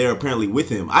that were there apparently with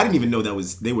him, I didn't even know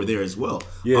they were there as well.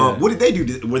 Yeah. What did they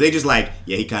do? Were they just like,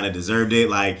 yeah, he kind of deserved it?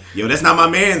 Like, yo, that's not my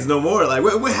man's no more. Like,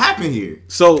 what happened here?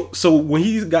 So when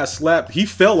he got slapped, he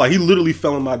literally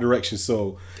fell in my direction.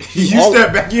 So You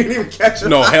stepped back, you didn't even catch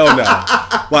him. no, hell no.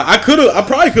 Like I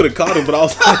probably could have caught him, but I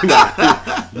was like,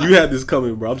 nah, you had this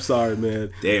coming, bro. I'm sorry, man.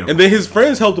 Damn. And then his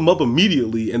friends helped him up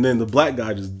immediately, and then the black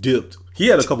guy just dipped. He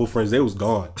had a couple friends, they was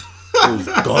gone. It was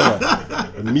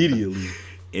gone immediately.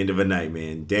 End of a night,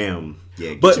 man. Damn.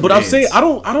 Yeah. But Getcha I'm Manz. saying I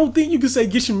don't think you can say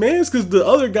Getcha Manz because the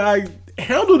other guy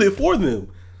handled it for them.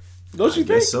 Don't you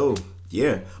think? Guess so.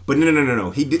 Yeah. But no.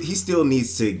 He still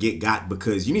needs to get got,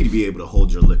 because you need to be able to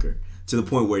hold your liquor to the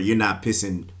point where you're not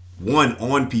pissing, 1,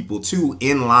 on people, 2,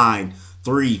 in line,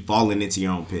 3, falling into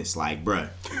your own piss. Like, bruh,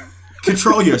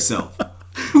 control yourself.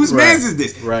 Whose man's is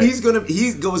this? Right.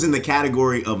 He goes in the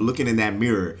category of looking in that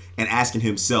mirror and asking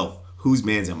himself, whose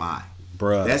man's am I?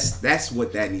 Bruh. That's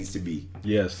what that needs to be.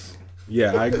 Yes.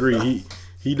 Yeah, I agree.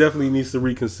 He definitely needs to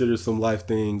reconsider some life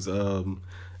things.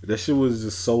 That shit was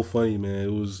just so funny,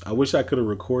 man. I wish I could have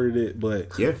recorded it,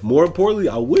 but Yeah. more importantly,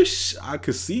 I wish I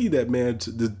could see that man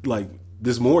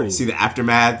this morning. See the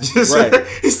aftermath. Just Right.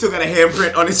 He's still got a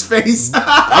handprint on his face.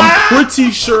 I'm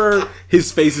pretty sure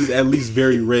his face is at least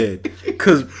very red.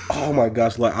 Cause oh my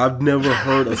gosh, like I've never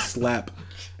heard a slap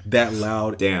that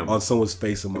loud Damn. on someone's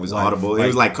face in my It was life. audible. It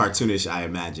was like cartoonish, I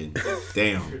imagine.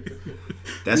 Damn.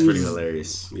 That's pretty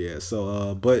hilarious. Yeah,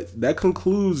 so but that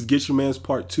concludes Getcha Manz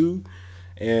Part 2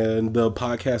 and the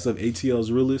podcast of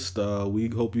ATLs Realest. We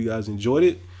hope you guys enjoyed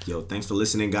it. Yo, thanks for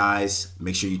listening, guys.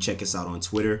 Make sure you check us out on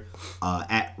Twitter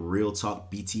at Real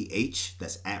Talk BTH.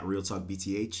 That's at Real Talk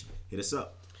BTH. Hit us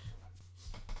up.